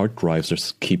 Andrew's hard drives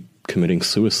just keep committing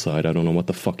suicide. I don't know what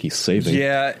the fuck he's saving.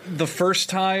 Yeah, the first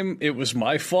time it was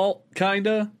my fault,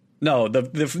 kinda. No,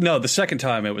 the second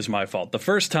time it was my fault. The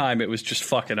first time it was just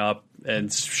fucking up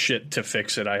and shit to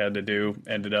fix it I had to do.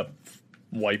 Ended up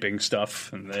wiping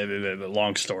stuff, and the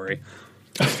long story.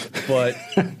 But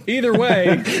either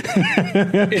way,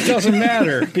 it doesn't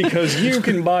matter because you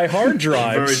can buy hard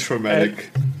drives. Very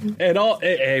traumatic. And all,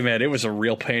 hey man, it was a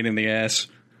real pain in the ass.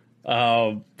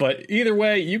 But either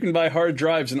way, you can buy hard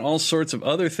drives and all sorts of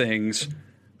other things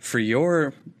for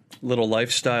your little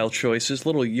lifestyle choices,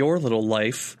 your little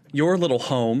life, your little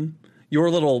home, your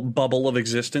little bubble of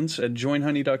existence at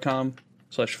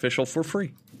joinhoney.com/official for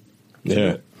free.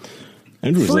 Yeah.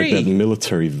 Andrew's like that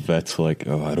military vet, like,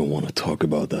 oh, I don't want to talk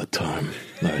about that time.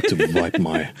 I had to wipe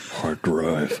my hard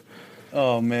drive.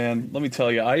 Oh, man. Let me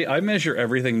tell you, I measure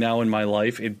everything now in my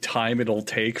life in time it'll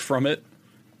take from it.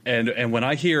 And when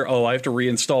I hear, oh, I have to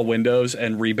reinstall Windows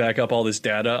and re-back up all this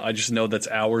data, I just know that's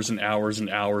hours and hours and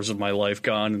hours of my life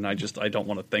gone, and I don't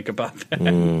want to think about that.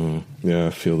 Yeah, I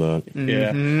feel that.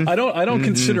 Yeah, I don't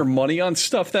consider money on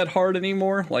stuff that hard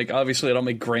anymore. Like, obviously, I don't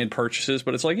make grand purchases,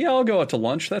 but it's like, yeah, I'll go out to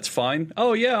lunch. That's fine.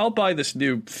 Oh, yeah, I'll buy this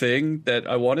new thing that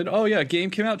I wanted. Oh, yeah, a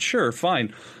game came out. Sure,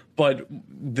 fine. But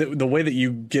the way that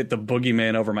you get the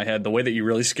boogeyman over my head, the way that you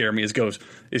really scare me is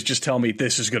just tell me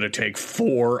this is going to take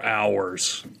 4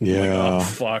 hours. Yeah. Like, oh,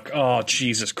 fuck. Oh,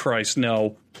 Jesus Christ.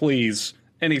 No, please.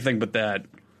 Anything but that.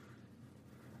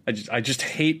 I just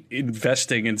hate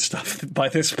investing in stuff by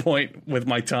this point with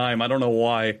my time. I don't know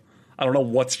why. I don't know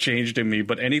what's changed in me,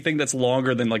 but anything that's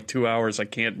longer than like 2 hours, I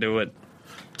can't do it.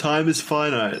 Time is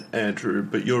finite, Andrew,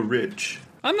 but you're rich.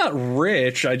 I'm not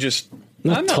rich. I'm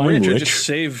not rich. I just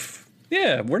save.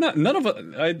 Yeah, we're not. None of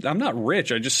it. I'm not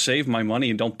rich. I just save my money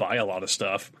and don't buy a lot of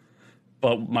stuff.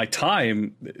 But my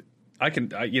time,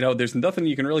 there's nothing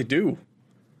you can really do.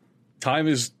 Time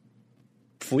is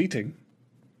fleeting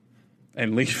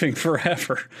and leaving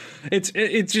forever. It's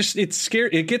scary.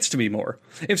 It gets to me more.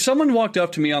 If someone walked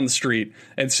up to me on the street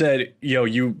and said, "Yo,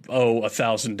 you owe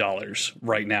 $1,000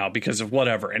 right now because of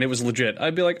whatever," and it was legit,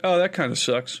 I'd be like, "Oh, that kind of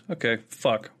sucks. Okay,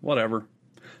 fuck, whatever."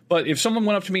 But if someone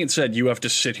went up to me and said, "You have to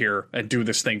sit here and do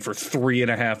this thing for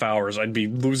 3.5 hours," I'd be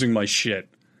losing my shit.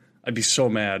 I'd be so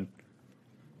mad.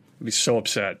 I'd be so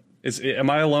upset. Am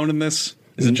I alone in this?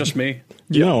 Is it just me?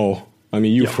 No. I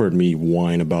mean, you've heard me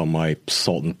whine about my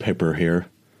salt and pepper hair.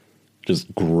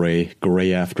 Just gray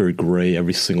after gray.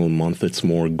 Every single month it's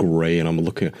more gray, and I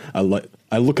look at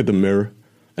the mirror,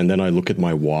 and then I look at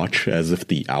my watch as if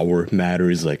the hour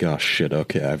matters. Like, oh shit,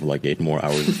 okay, I have like 8 more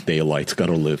hours of daylight.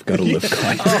 Gotta live, guys.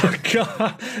 Oh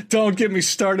god, don't get me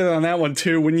started on that one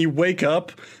too. When you wake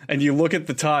up and you look at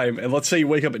the time, and let's say you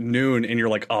wake up at noon and you're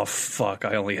like, oh fuck,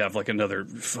 I only have like another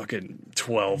fucking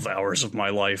 12 hours of my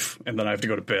life, and then I have to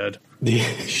go to bed.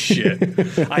 Shit.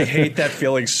 I hate that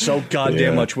feeling so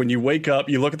goddamn much. When you wake up,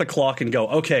 you look at the clock and go,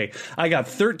 okay, I got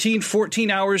 13, 14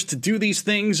 hours to do these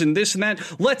things and this and that.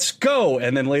 Let's go.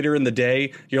 And then later in the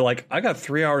day, you're like, I got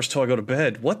 3 hours till I go to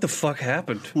bed. What the fuck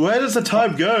happened? Where does the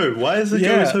time go? Why is it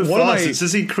going so fast? It's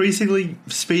just increasingly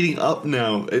speeding up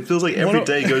now. It feels like every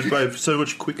day goes by so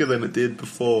much quicker than it did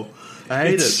before. I hate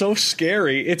it. It's so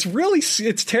scary. It's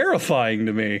terrifying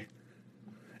to me.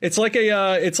 It's like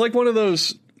it's like one of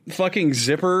those fucking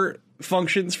zipper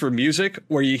functions for music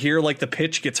where you hear like the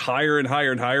pitch gets higher and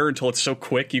higher and higher until it's so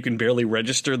quick you can barely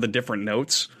register the different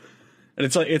notes. And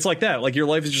it's like that. Like your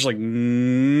life is just like,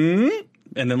 and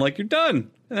then like you're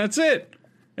done, and that's it.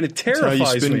 And it terrifies me. That's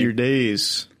how you spend your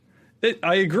days.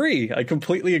 I agree. I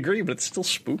completely agree, but it's still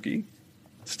spooky.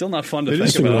 It's still not fun to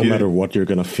think about. No matter what, you're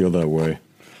gonna feel that way.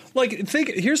 Like,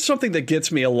 here's something that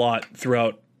gets me a lot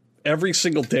throughout every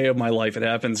single day of my life. It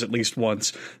happens at least once.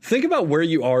 Think about where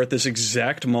you are at this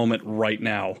exact moment right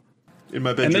now. In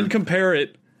my bedroom. And then compare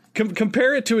it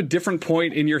to a different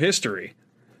point in your history.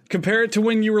 Compare it to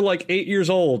when you were like 8 years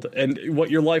old and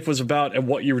what your life was about and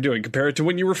what you were doing. Compare it to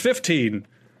when you were 15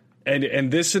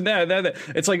 and this and that.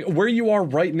 It's like where you are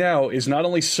right now is not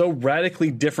only so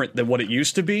radically different than what it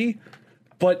used to be,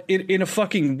 but in a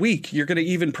fucking week, you're going to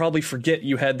even probably forget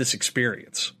you had this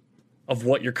experience of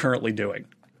what you're currently doing.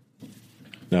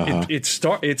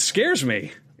 It scares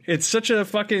me. It's such a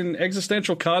fucking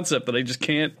existential concept that I just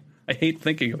can't. I hate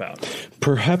thinking about.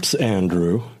 Perhaps,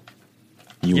 Andrew,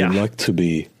 you would like to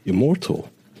be immortal.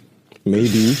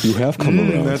 Maybe you have come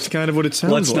around. That's kind of what it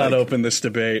sounds like. Let's not open this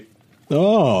debate.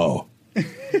 Oh. I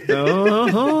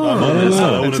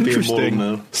want to be immortal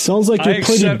now. Sounds like you're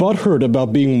pretty butthurt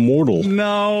about being mortal.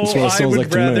 No,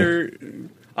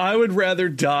 I would rather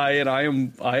die, and I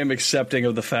am accepting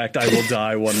of the fact I will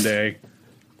die one day.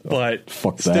 But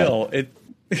still,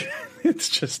 it's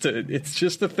just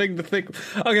a thing to think.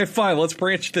 Okay, fine. Let's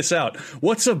branch this out.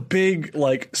 What's a big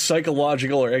like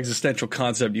psychological or existential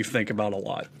concept you think about a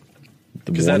lot?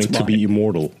 Wanting to be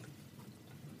immortal.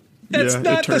 That's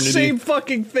not eternity. The same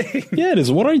fucking thing. Yeah, it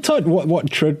is. What are you talking?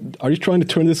 What are you trying to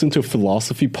turn this into a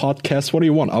philosophy podcast? What do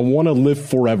you want? I want to live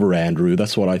forever, Andrew.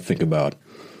 That's what I think about.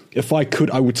 If I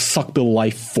could, I would suck the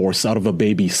life force out of a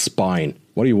baby's spine.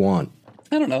 What do you want?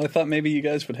 I don't know. I thought maybe you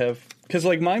guys would have, because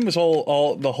like mine was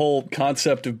all the whole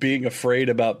concept of being afraid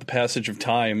about the passage of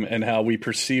time and how we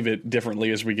perceive it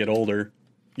differently as we get older.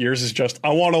 Yours is just, I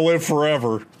want to live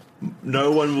forever.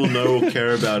 No one will know or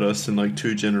care about us in like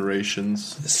 2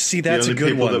 generations. See, that's a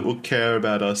good one. The only people that will care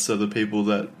about us are the people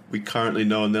that we currently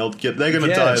know, and they're going to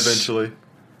die eventually.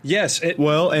 Yes.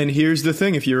 Well, and here's the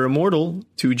thing. If you're immortal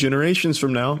 2 generations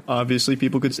from now, obviously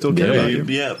people could still care about you.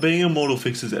 Yeah, being immortal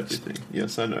fixes everything.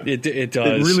 Yes, I know. It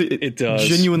does. It does.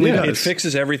 Genuinely does. It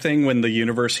fixes everything when the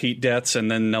universe heat deaths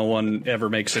and then no one ever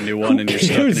makes a new one and you're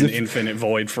stuck in an infinite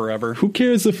void forever. Who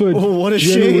cares if a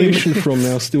generation from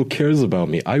now still cares about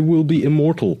me? I will be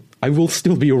immortal. I will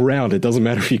still be around. It doesn't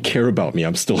matter if you care about me.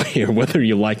 I'm still here, whether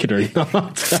you like it or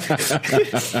not.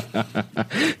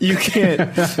 You can't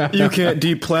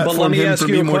deplatform him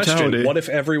from immortality. Question. What if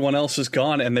everyone else is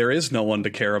gone and there is no one to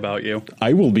care about you?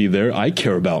 I will be there. I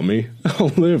care about me. I'll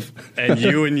live. And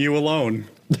you alone.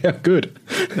 Yeah, good.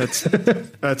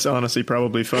 That's honestly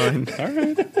probably fine. All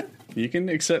right. You can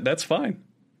accept. That's fine.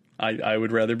 I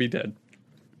would rather be dead.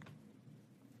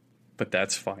 But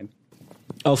that's fine.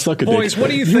 I'll suck a Boys, dick. What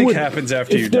do you think happens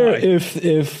after you die?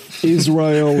 If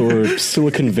Israel or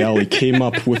Silicon Valley came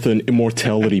up with an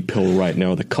immortality pill right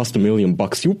now that cost $1 million,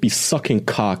 you would be sucking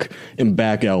cock in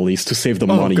back alleys to save the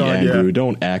money, God, Andrew. Yeah.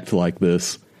 Don't act like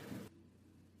this.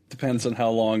 Depends on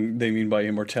how long they mean by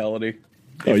immortality.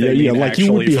 Oh, yeah, like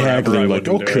you would be haggling, like,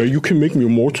 okay, you can make me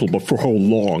immortal, but for how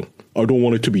long? I don't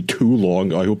want it to be too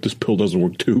long. I hope this pill doesn't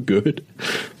work too good.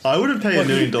 I wouldn't pay $1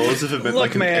 million if it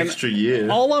meant an extra year.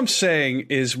 All I'm saying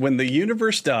is when the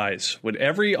universe dies, when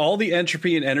all the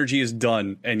entropy and energy is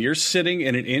done, and you're sitting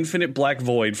in an infinite black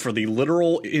void for the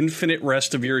literal infinite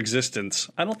rest of your existence,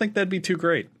 I don't think that'd be too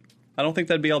great. I don't think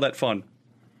that'd be all that fun.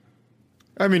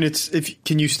 I mean,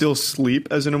 can you still sleep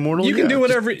as an immortal? You can do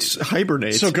whatever.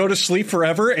 Hibernate. So go to sleep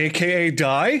forever, a.k.a.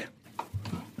 die?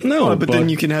 No, but then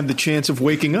you can have the chance of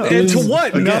waking up. And to what?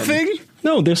 Again. Nothing?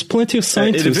 No, there's plenty of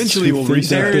scientists it eventually will think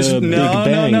that the Big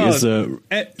Bang is a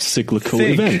cyclical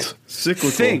event.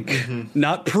 Think.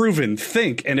 Not proven.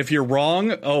 Think. And if you're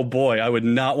wrong, oh boy, I would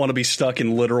not want to be stuck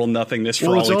in literal nothingness for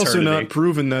all eternity. Well, it's also not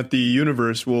proven that the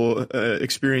universe will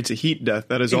experience a heat death.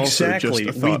 That is also just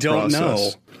a thought we don't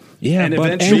process. know. Yeah, and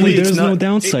but anyway, there's no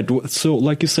downside. So,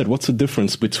 like you said, what's the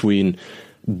difference between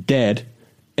dead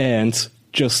and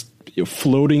just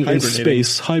floating in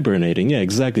space, hibernating? Yeah,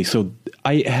 exactly. So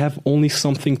I have only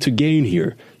something to gain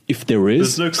here. If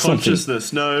there's no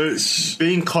consciousness. No,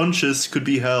 being conscious could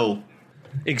be hell.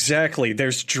 Exactly.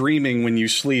 There's dreaming when you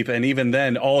sleep, and even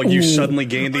then, you suddenly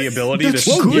gain the ability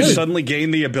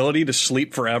to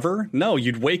sleep forever. No,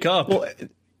 you'd wake up. Well,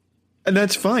 and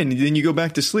that's fine. Then you go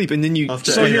back to sleep, and then you.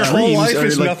 So your whole life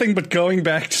is nothing but going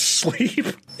back to sleep.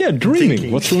 Yeah,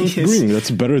 dreaming. What's wrong with dreaming? That's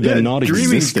better than not existing.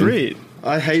 Dreaming's great.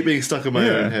 I hate being stuck in my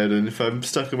own head, and if I'm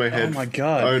stuck in my head,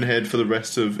 own head for the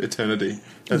rest of eternity,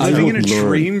 that's living in a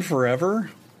dream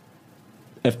forever.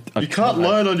 You can't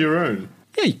learn on your own.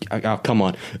 Yeah, come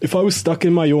on. If I was stuck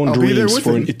in my own dreams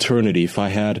for an eternity, if I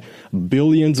had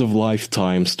billions of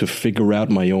lifetimes to figure out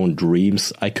my own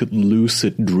dreams, I could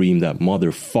lucid dream that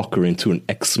motherfucker into an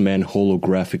X-Men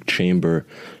holographic chamber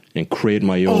and create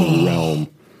my own realm.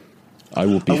 I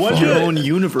will be fine. Your own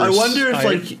universe. I wonder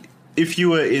if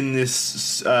you were in this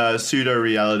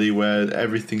pseudo-reality where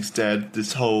everything's dead,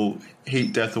 this whole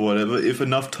heat death or whatever, if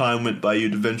enough time went by,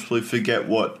 you'd eventually forget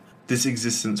what this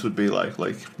existence would be like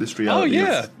this reality. Oh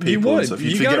yeah, of people you would. Stuff.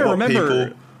 You gotta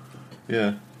remember.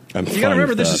 Yeah, you gotta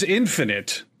remember this is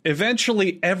infinite.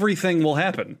 Eventually, everything will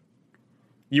happen.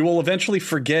 You will eventually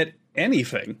forget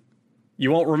anything.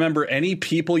 You won't remember any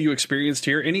people you experienced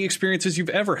here, any experiences you've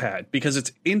ever had, because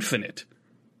it's infinite.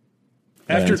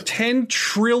 After And 10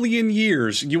 trillion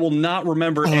years, you will not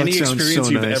remember any that sounds experience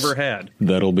so you've nice. ever had.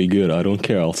 that'll be good. I don't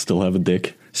care. I'll still have a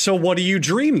dick. So what do you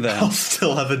dream then? I'll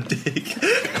still have a dick.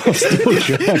 I'll still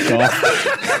jack off.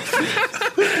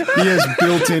 He has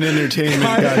built-in entertainment.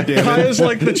 Goddammit. Kaya's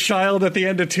like the child at the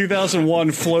end of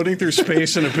 2001 floating through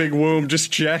space in a big womb,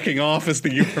 just jacking off as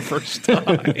the universe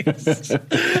dies.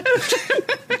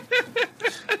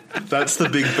 That's the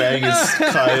Big Bang is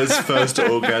Kaya's first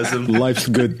orgasm. Life's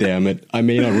good, damn it. I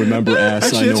may not remember ass.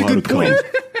 Actually, I that's know a how to good point. come.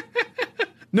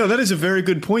 No, that is a very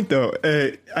good point, though.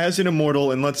 As an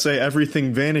immortal, and let's say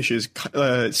everything vanishes,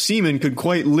 semen could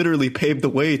quite literally pave the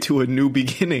way to a new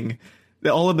beginning.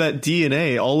 All of that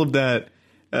DNA, all of that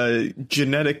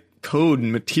genetic code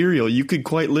and material, you could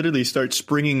quite literally start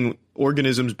springing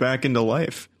organisms back into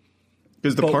life.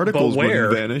 Because the particles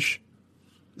wouldn't vanish.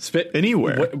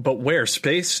 Anywhere. But where?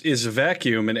 Space is a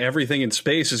vacuum, and everything in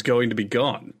space is going to be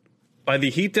gone. By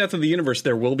the heat death of the universe,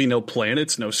 there will be no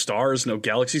planets, no stars, no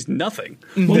galaxies, nothing.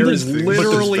 There is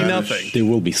literally nothing. They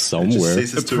will be somewhere.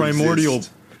 The primordial.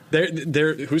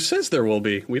 Who says there will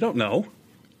be? We don't know.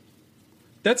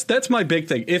 That's my big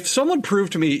thing. If someone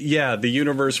proved to me, yeah, the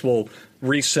universe will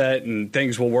reset and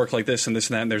things will work like this and this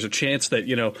and that, and there's a chance that,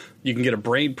 you can get a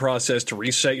brain process to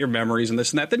reset your memories and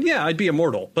this and that, then yeah, I'd be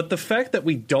immortal. But the fact that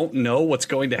we don't know what's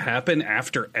going to happen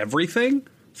after everything,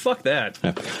 fuck that.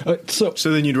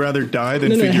 So then you'd rather die than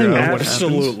No, figure hang out on. what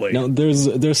Absolutely. Now,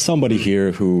 there's somebody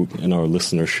here who, in our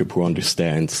listenership, who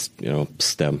understands,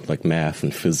 STEM, like math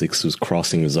and physics, who's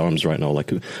crossing his arms right now,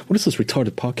 like, what is this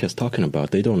retarded podcast talking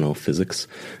about? They don't know physics.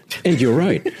 And you're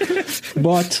right.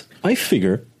 But I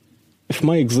figure, if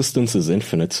my existence is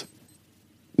infinite,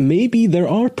 maybe there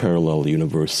are parallel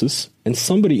universes, and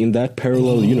somebody in that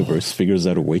parallel universe figures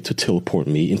out a way to teleport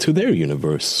me into their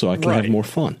universe so I can have more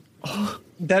fun.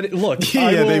 They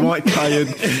want Kaya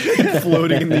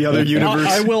floating in the other universe.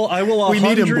 I will. We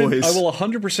need him, boys. I will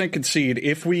 100% concede.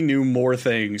 If we knew more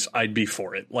things, I'd be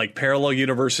for it. Like parallel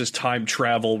universes, time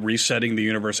travel, resetting the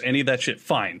universe, any of that shit.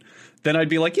 Fine. Then I'd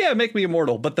be like, yeah, make me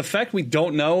immortal. But the fact we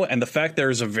don't know, and the fact there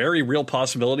is a very real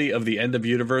possibility of the end of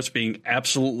universe being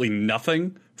absolutely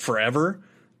nothing forever.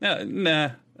 Nah.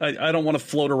 I don't want to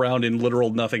float around in literal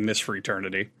nothingness for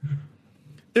eternity.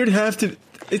 There'd have to.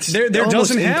 There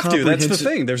doesn't have to. That's the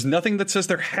thing. There's nothing that says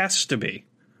there has to be.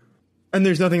 And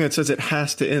there's nothing that says it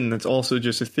has to end. That's also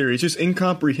just a theory. It's just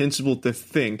incomprehensible to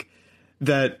think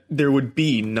that there would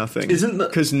be nothing.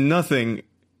 Because nothing,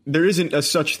 there isn't a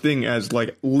such thing as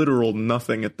like literal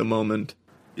nothing at the moment.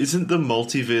 Isn't the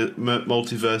multiverse,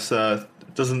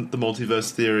 doesn't the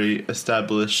multiverse theory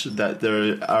establish that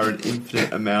there are an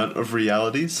infinite amount of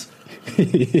realities?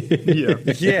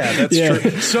 Yeah, that's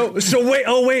true.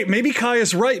 So wait, maybe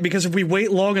Kaya's right, because if we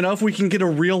wait long enough, we can get a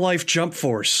real life jump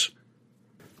force.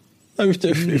 I mean,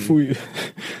 if we,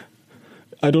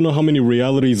 I don't know how many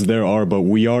realities there are, but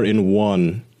we are in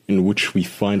one in which we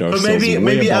find ourselves. But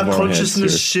maybe above our our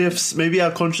consciousness heads shifts. Maybe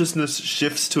our consciousness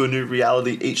shifts to a new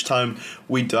reality each time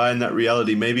we die in that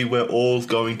reality. Maybe we're all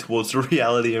going towards a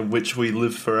reality in which we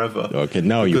live forever. Okay,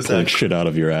 now you're pulling shit out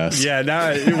of your ass. Yeah, now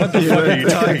what the fuck are you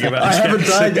talking about?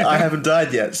 I haven't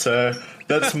died yet, so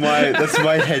that's my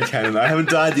headcanon. I haven't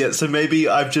died yet, so maybe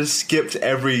I've just skipped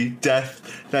every death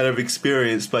that I've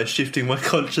experienced by shifting my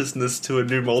consciousness to a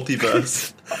new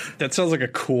multiverse. That sounds like a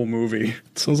cool movie.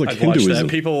 It sounds like I'd Hinduism. watch that.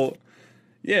 People,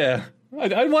 yeah,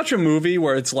 I'd watch a movie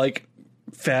where it's like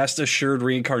fast assured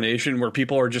reincarnation, where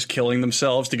people are just killing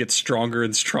themselves to get stronger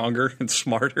and stronger and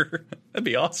smarter. That'd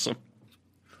be awesome.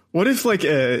 What if like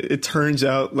it turns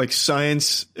out like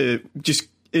science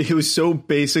it was so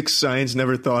basic, science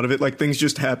never thought of it. Like things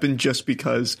just happen just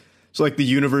because. So like the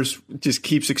universe just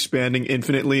keeps expanding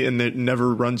infinitely and it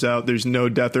never runs out. There's no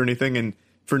death or anything, and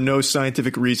for no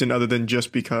scientific reason other than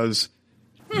just because.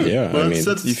 Yeah, well, I mean,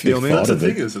 you feel me? That's a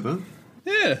thing, isn't it?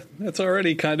 Yeah, that's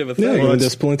already kind of a thing. Yeah,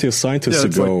 there's plenty of scientists who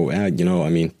go, like, I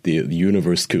mean, the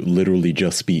universe could literally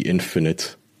just be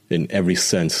infinite in every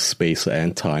sense, space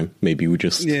and time. Maybe we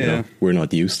just, we're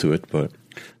not used to it, but...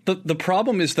 The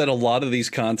problem is that a lot of these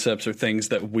concepts are things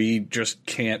that we just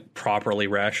can't properly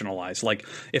rationalize. Like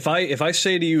if I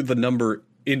say to you the number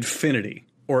infinity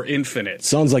or infinite,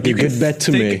 sounds like a good bet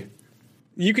to me.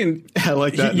 You can I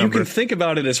like that number. You can think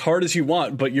about it as hard as you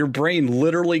want, but your brain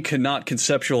literally cannot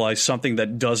conceptualize something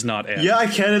that does not end. Yeah, I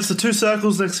can. It's the two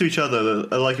circles next to each other,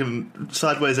 like in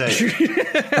sideways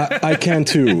A. I can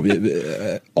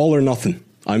too. All or nothing.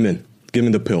 I'm in. Give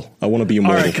me the pill. I want to be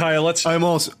immortal. All right, Kyle,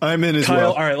 I'm in as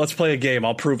well. All right, let's play a game.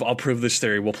 I'll prove this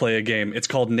theory. We'll play a game. It's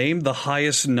called Name the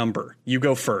Highest Number. You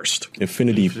go first.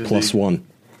 Infinity plus 1.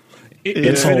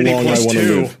 It's how long I want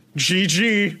to live.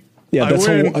 GG. Yeah, that's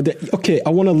win. how. Okay, I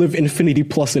want to live infinity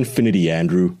plus infinity,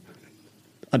 Andrew.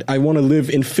 I want to live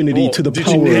infinity to the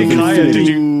power of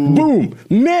infinity. Boom!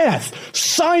 Math!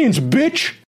 Science,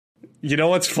 bitch! You know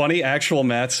what's funny? Actual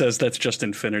math says that's just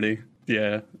infinity.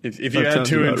 Yeah. If you That add sounds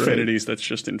two about infinities, that's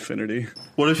just infinity.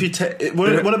 What if you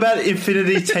what about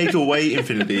infinity take away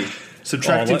infinity?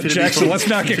 Subtract infinity. Jackson, from let's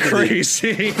not get infinity.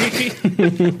 crazy.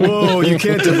 Whoa, you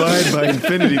can't divide by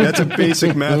infinity. That's a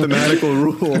basic mathematical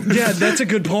rule. Yeah, that's a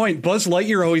good point. Buzz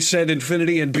Lightyear always said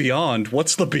infinity and beyond.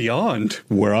 What's the beyond?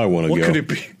 Where I want to go. What could it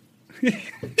be?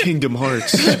 Kingdom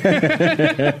Hearts.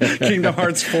 Kingdom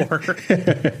Hearts 4.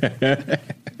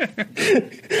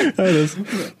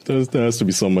 There has to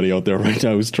be somebody out there right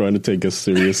now who's trying to take us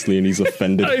seriously and he's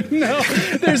offended. I know.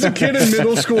 There's a kid in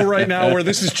middle school right now where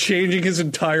this is changing his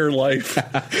entire life.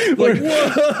 Like,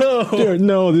 whoa.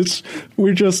 No, it's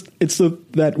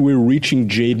that we're reaching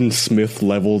Jaden Smith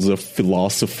levels of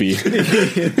philosophy.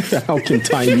 How can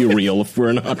time be real if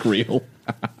we're not real?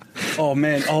 Oh,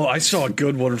 man. Oh, I saw a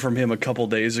good one from him a couple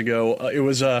days ago. It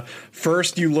was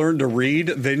first you learn to read,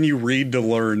 then you read to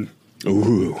learn.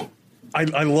 Ooh.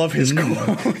 I love his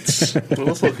quotes. Well,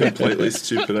 that's not completely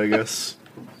stupid, I guess.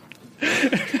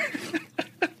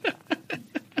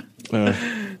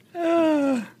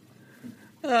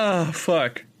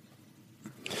 Fuck.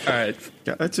 All right.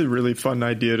 Yeah, that's a really fun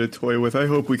idea to toy with. I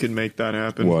hope we can make that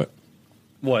happen.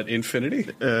 What, infinity?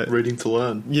 Reading to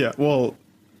learn. Yeah, well,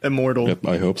 immortal. Yep,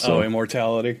 I hope so. Oh,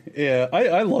 immortality. Yeah,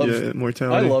 I love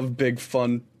immortality. I love big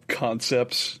fun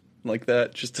concepts like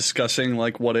that. Just discussing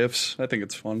like what ifs. I think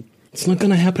it's fun. It's not going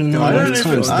to happen in our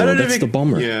lifetimes, though. That's the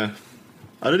bummer. Yeah.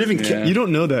 I don't even care. You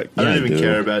don't know that. I don't even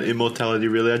care about immortality,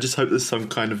 really. I just hope there's some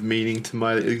kind of meaning to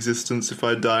my existence if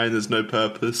I die and there's no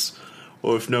purpose.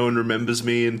 Or if no one remembers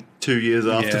me in 2 years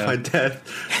after my death.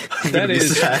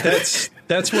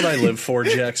 That's what I live for,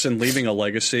 Jackson, leaving a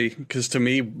legacy. Because to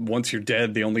me, once you're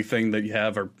dead, the only thing that you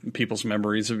have are people's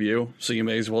memories of you. So you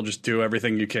may as well just do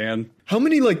everything you can. How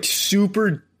many like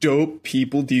super dope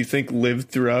people do you think lived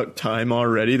throughout time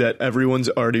already that everyone's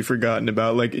already forgotten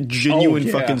about? Like genuine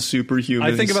fucking superhumans.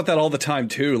 I think about that all the time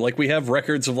too. Like we have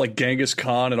records of like Genghis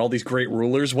Khan and all these great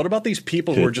rulers. What about these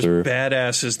people who are just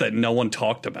badasses that no one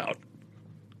talked about?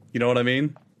 You know what I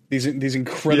mean? These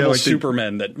incredible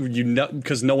supermen that you know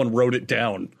because no one wrote it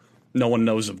down. No one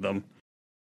knows of them.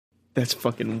 That's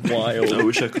fucking wild. I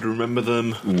wish I could remember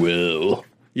them. Well.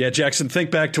 Yeah, Jackson,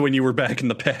 think back to when you were back in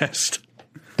the past.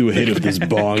 Do a hit of this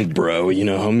bong, bro. You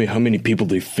know, how many people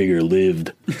do you figure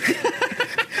lived?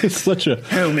 It's such a...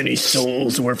 How many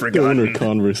souls were forgotten?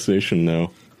 Conversation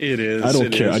now. It is. I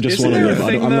don't care. I just want to live.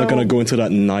 I'm not going to go into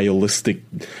that nihilistic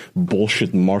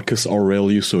bullshit Marcus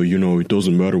Aurelius. So, you know, it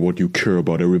doesn't matter what you care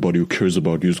about. Everybody who cares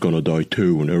about you is going to die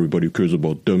too. And everybody who cares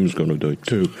about them is going to die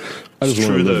too. I just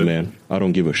want to live, man. I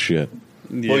don't give a shit.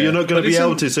 Yeah. Well, you're not going to be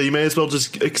able to, so you may as well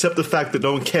just accept the fact that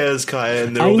no one cares, Kaya,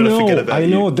 and they're all going to forget about you. I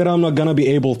know that I'm not going to be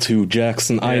able to,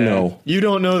 Jackson. Yeah. I know. You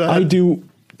don't know that. I do.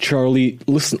 Charlie,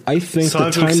 listen, I think the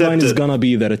timeline is going to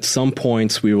be that at some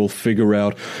points we will figure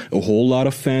out a whole lot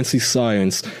of fancy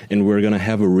science and we're going to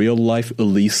have a real-life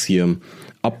Elysium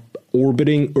up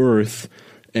orbiting Earth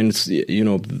and, you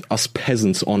know, us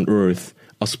peasants on Earth,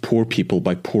 us poor people,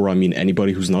 by poor I mean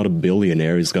anybody who's not a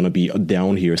billionaire is going to be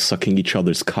down here sucking each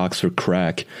other's cocks for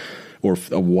crack or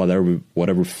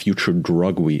whatever future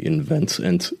drug we invent.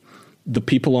 And the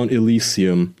people on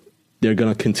Elysium... they're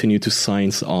going to continue to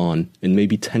science on, and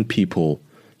maybe 10 people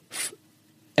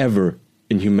ever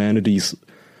in humanity's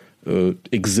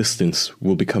existence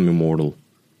will become immortal.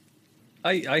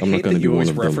 I hate that you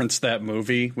always reference that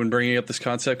movie when bringing up this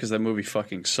concept because that movie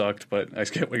fucking sucked, but I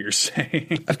get what you're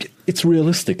saying. It's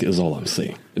realistic is all I'm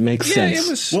saying. It makes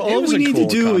sense. All we need to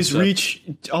do is reach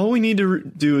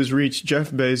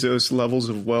Jeff Bezos' levels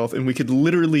of wealth, and we could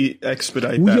literally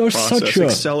expedite that process. Such a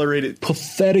accelerate it.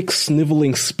 Pathetic,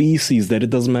 sniveling species that it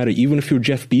doesn't matter. Even if you're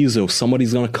Jeff Bezos,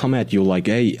 somebody's going to come at you like,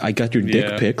 hey, I got your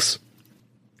dick pics.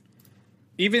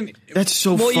 Even that's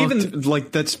so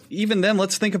fucked. Even then,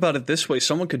 let's think about it this way: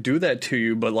 someone could do that to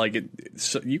you, but like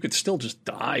you could still just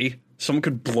die. Someone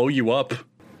could blow you up.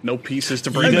 No pieces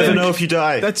to bring. You never know if you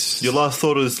die. Your last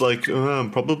thought is like, I'm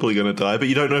probably going to die, but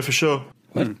you don't know for sure.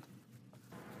 What?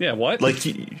 Yeah, what? Like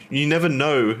you never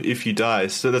know if you die,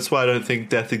 so that's why I don't think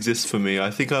death exists for me. I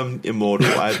think I'm immortal.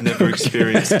 I've never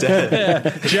experienced death.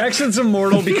 Yeah. Jackson's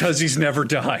immortal because he's never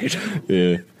died.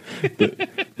 Yeah.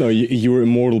 No, you're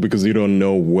immortal because you don't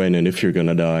know when and if you're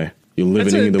gonna die. You're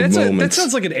living in the moment. That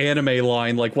sounds like an anime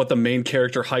line, like what the main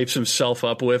character hypes himself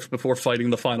up with before fighting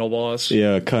the final boss.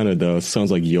 Yeah, it kind of does.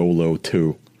 Sounds like YOLO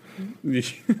too.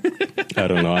 I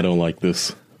don't know. I don't like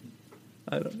this.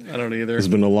 I don't either. There's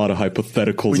been a lot of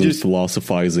hypotheticals and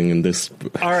philosophizing in this.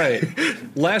 All right,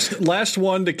 last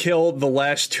one to kill the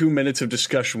last 2 minutes of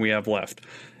discussion we have left.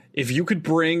 If you could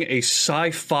bring a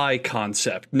sci-fi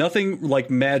concept, nothing like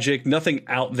magic, nothing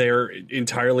out there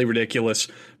entirely ridiculous,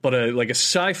 but a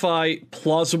sci-fi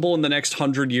plausible in the next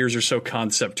 100 years or so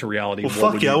concept to reality. Well,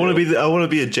 fuck yeah! I want to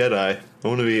be a Jedi. I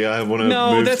want to.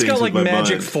 No, move that's got like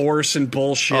magic mind. Force and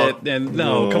bullshit. And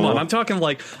come on, I'm talking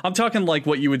like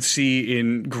what you would see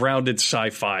in grounded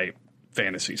sci-fi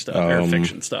fantasy stuff or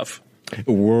fiction stuff.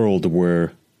 A world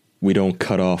where we don't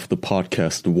cut off the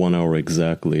podcast 1 hour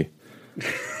exactly.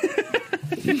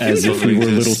 As if we were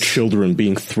little children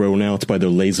being thrown out by their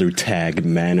laser tag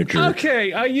manager.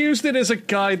 Okay, I used it as a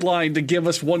guideline to give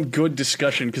us one good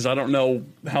discussion because I don't know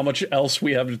how much else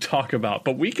we have to talk about.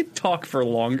 But we could talk for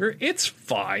longer. It's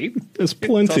fine. There's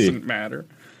plenty. It doesn't matter.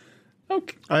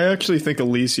 Okay. I actually think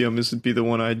Elysium would be the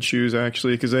one I'd choose,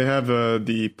 actually, because they have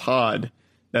the pod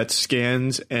that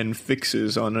scans and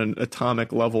fixes on an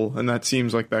atomic level, and that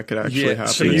seems like that could actually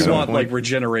happen. So you want like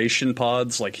regeneration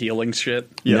pods, like healing shit?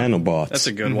 Yeah. Nanobots. That's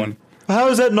a good one. How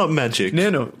is that not magic?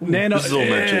 Nano. This is all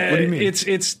magic. What do you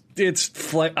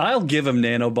mean? I'll give them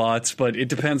nanobots, but it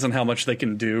depends on how much they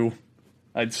can do.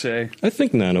 I'd say. I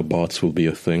think nanobots will be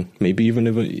a thing. Maybe even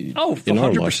if in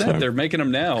 100%. They're making them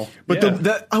now.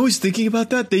 But I was thinking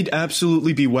about that. They'd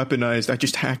absolutely be weaponized. I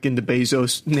just hack into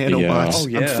Bezos nanobots.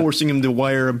 Yeah. I'm forcing him to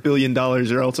wire $1 billion,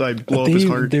 or else I blow up his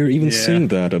heart. They're even saying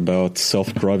that about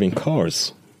self-driving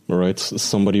cars. Right?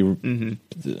 Somebody,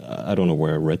 I don't know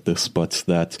where I read this, but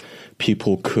that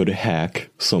people could hack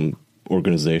some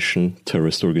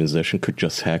terrorist organization could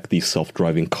just hack these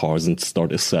self-driving cars and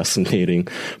start assassinating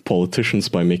politicians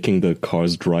by making the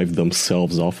cars drive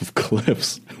themselves off of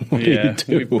cliffs.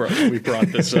 We brought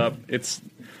this up. It's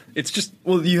just...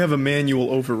 Well, you have a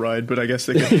manual override, but I guess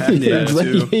they could hack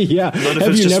that too. Yeah.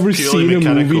 Have you never seen a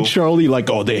movie, Charlie? Like,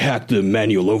 they hacked the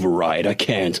manual override. I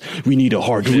can't. We need a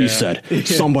hard reset.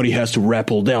 Somebody has to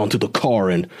rappel down to the car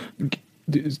and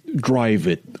drive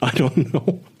it. I don't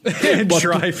know.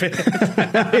 Drive it.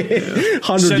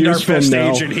 100 Send years our from best now,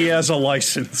 agent. He has a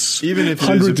license. Even if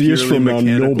 100 years from now,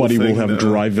 nobody will have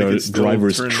drivers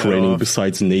drivers training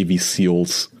besides Navy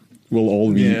SEALs. We'll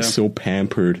all be so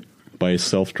pampered by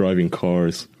self-driving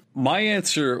cars. My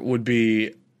answer would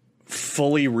be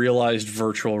fully realized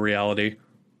virtual reality,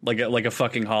 like a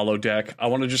fucking holodeck. I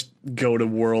want to just go to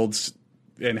worlds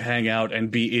and hang out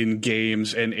and be in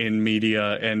games and in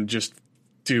media and just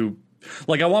do.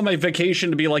 Like, I want my vacation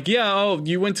to be like,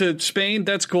 you went to Spain?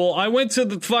 That's cool. I went to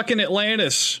the fucking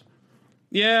Atlantis.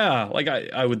 Yeah, like,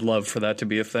 I would love for that to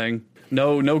be a thing.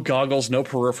 No goggles, no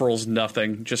peripherals,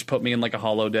 nothing. Just put me in, like, a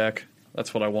holodeck.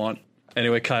 That's what I want.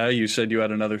 Anyway, Kaya, you said you had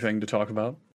another thing to talk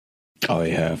about. I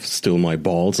have Still My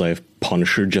Balls. I have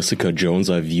Punisher, Jessica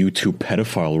Jones. I have U2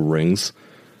 pedophile rings.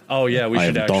 Oh, yeah, we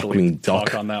should actually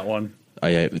talk on that one.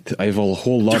 I have a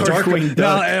whole lot of Darkwing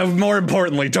Duck. More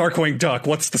importantly, Darkwing Duck.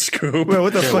 What's the scoop? Well,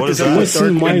 what the fuck is that?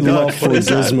 Listen, my love for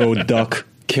Gizmo Duck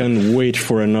can wait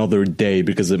for another day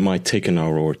because it might take an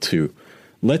hour or two.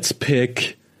 Let's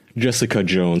pick Jessica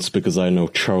Jones because I know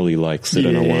Charlie likes it,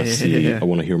 and I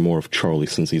want to hear more of Charlie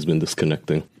since he's been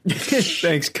disconnecting.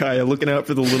 Thanks, Kaya. Looking out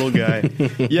for the little guy.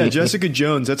 Yeah, Jessica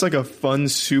Jones. That's like a fun,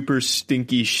 super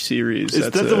stinky series. Is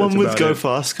that the one with Go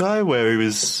Fast Guy where he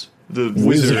was the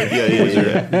wizard?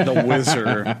 Yeah. The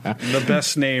wizard. The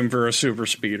best name for a super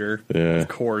speeder. Yeah. Of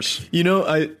course. You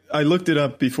know, I looked it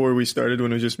up before we started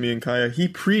when it was just me and Kaya. He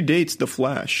predates The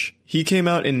Flash. He came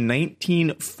out in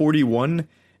 1941.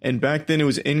 And back then, it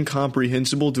was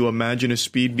incomprehensible to imagine a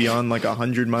speed beyond like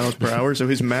 100 miles per hour. So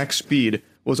his max speed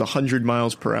was 100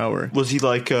 miles per hour. Was he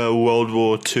like a World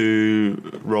War II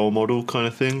role model kind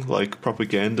of thing? Like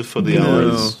propaganda for the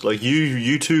Allies? Like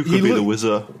you too could be the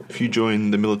wizard if you join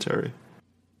the military.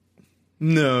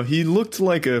 No, he looked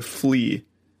like a flea.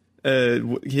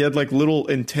 He had like little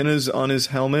antennas on his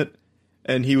helmet,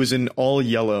 and he was in all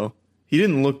yellow. He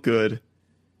didn't look good.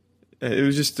 It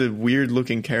was just a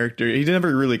weird-looking character. He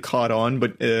never really caught on,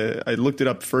 but I looked it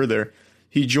up further.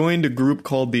 He joined a group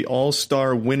called the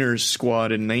All-Star Winners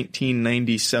Squad in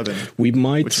 1997. We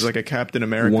might, which is like a Captain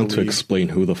America want league. To explain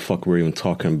who the fuck we're even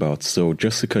talking about. So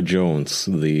Jessica Jones,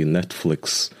 the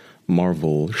Netflix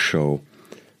Marvel show,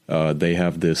 they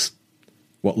have this,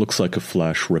 what looks like a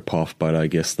Flash ripoff, but I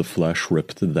guess the Flash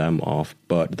ripped them off.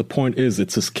 But the point is,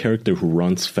 it's this character who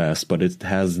runs fast, but it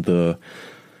has the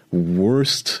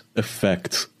worst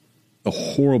effect, a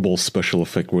horrible special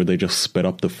effect where they just sped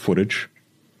up the footage,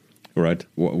 right?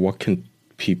 What can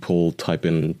people type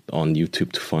in on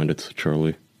YouTube to find it,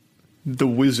 Charlie? The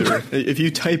Wizard. If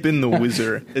you type in The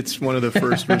Wizard, it's one of the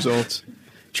first results.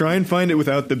 Try and find it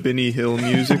without the Benny Hill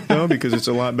music, though, because it's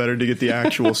a lot better to get the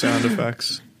actual sound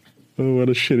effects. Oh, what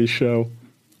a shitty show.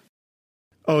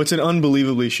 Oh, it's an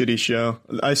unbelievably shitty show.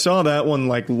 I saw that one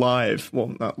like live.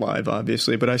 Well, not live,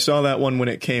 obviously, but I saw that one when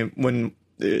it came,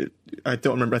 I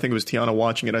don't remember, I think it was Tiana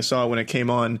watching it. I saw it when it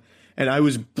came on, and I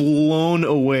was blown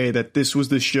away that this was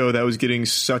the show that was getting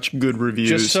such good reviews.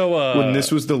 Just so, when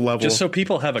this was the level. Just so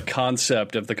people have a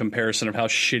concept of the comparison of how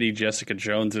shitty Jessica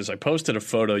Jones is, I posted a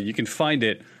photo. You can find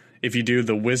it if you do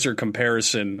the Wizard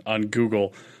comparison on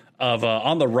Google. Of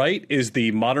on the right is the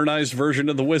modernized version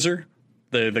of the Wizard.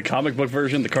 The comic book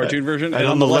version, the cartoon version, and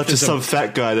on the left is some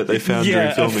fat guy that they found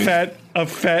during filming. a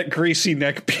fat greasy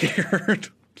neck beard,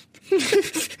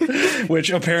 which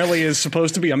apparently is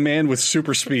supposed to be a man with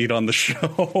super speed on the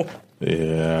show.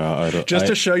 Yeah,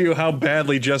 to show you how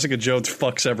badly Jessica Jones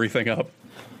fucks everything up.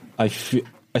 I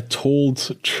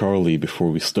told Charlie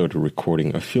before we started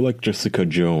recording, I feel like Jessica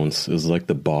Jones is like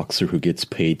the boxer who gets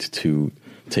paid to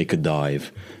take a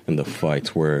dive in the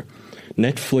fight, where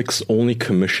Netflix only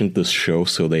commissioned this show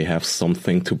so they have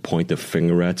something to point the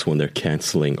finger at when they're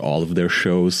canceling all of their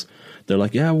shows. They're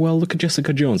like, yeah, well, look at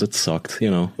Jessica Jones. It sucked.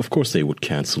 Of course they would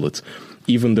cancel it.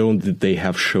 Even though they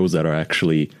have shows that are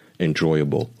actually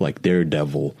enjoyable, like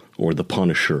Daredevil or The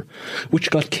Punisher,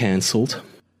 which got canceled.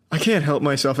 I can't help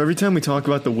myself. Every time we talk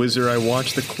about the Wizard, I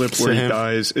watch the clip where he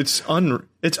dies. It's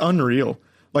unreal.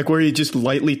 Like where he just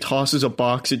lightly tosses a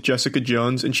box at Jessica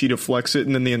Jones and she deflects it,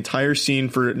 and then the entire scene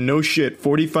for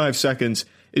 45 seconds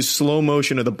is slow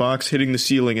motion of the box hitting the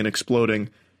ceiling and exploding.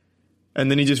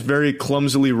 And then he just very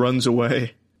clumsily runs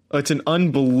away. It's an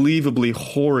unbelievably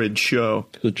horrid show.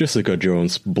 Jessica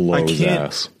Jones blows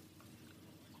ass.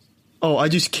 Oh, I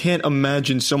just can't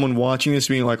imagine someone watching this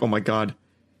being like, oh my god,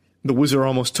 the Wizard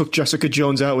almost took Jessica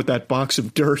Jones out with that box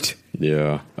of dirt.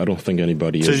 Yeah, I don't think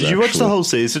anybody So is. Did you watch the whole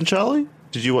season, Charlie?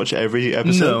 Did you watch every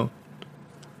episode? No.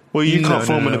 Well, you can't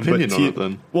form an opinion on it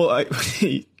then. Well,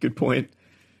 good point.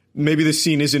 Maybe this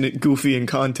scene isn't goofy in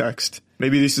context.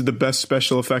 Maybe this is the best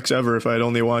special effects ever if I'd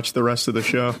only watched the rest of the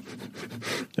show.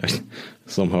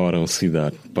 Somehow I don't see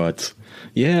that. But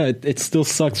yeah, it still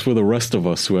sucks for the rest of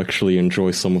us who actually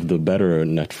enjoy some of the better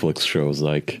Netflix shows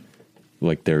like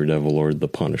Daredevil or The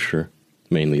Punisher.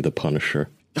 Mainly The Punisher.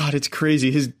 God, it's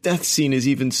crazy. His death scene is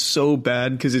even so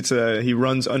bad because he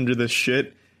runs under the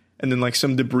shit and then like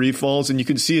some debris falls and you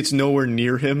can see it's nowhere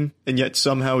near him, and yet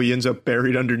somehow he ends up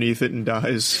buried underneath it and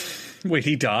dies. Wait,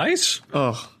 he dies?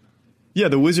 Oh. Yeah,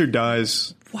 the Wizard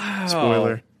dies. Wow.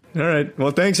 Spoiler. All right.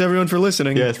 Well, thanks everyone for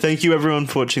listening. Yeah, thank you everyone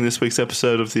for watching this week's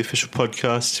episode of The Official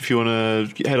Podcast. If you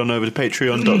want to head on over to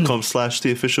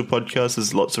patreon.com/theofficialpodcast,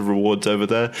 there's lots of rewards over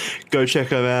there. Go check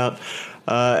them out.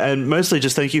 And mostly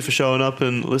just thank you for showing up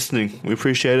and listening. We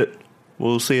appreciate it.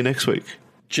 We'll see you next week.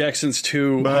 Jackson's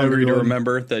too hungry to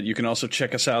remember that you can also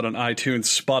check us out on iTunes,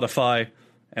 Spotify,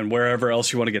 and wherever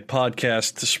else you want to get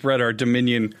podcasts to spread our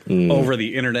dominion over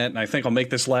the internet. And I think I'll make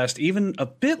this last even a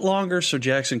bit longer so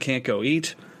Jackson can't go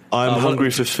eat. I'm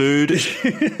hungry for food.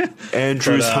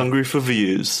 Andrew's hungry for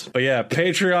views. But yeah,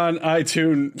 Patreon,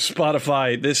 iTunes,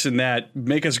 Spotify, this and that.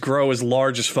 Make us grow as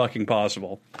large as fucking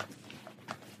possible.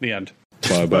 The end.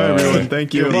 Bye-bye. Bye, everyone.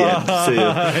 Thank you.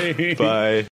 See you. Bye.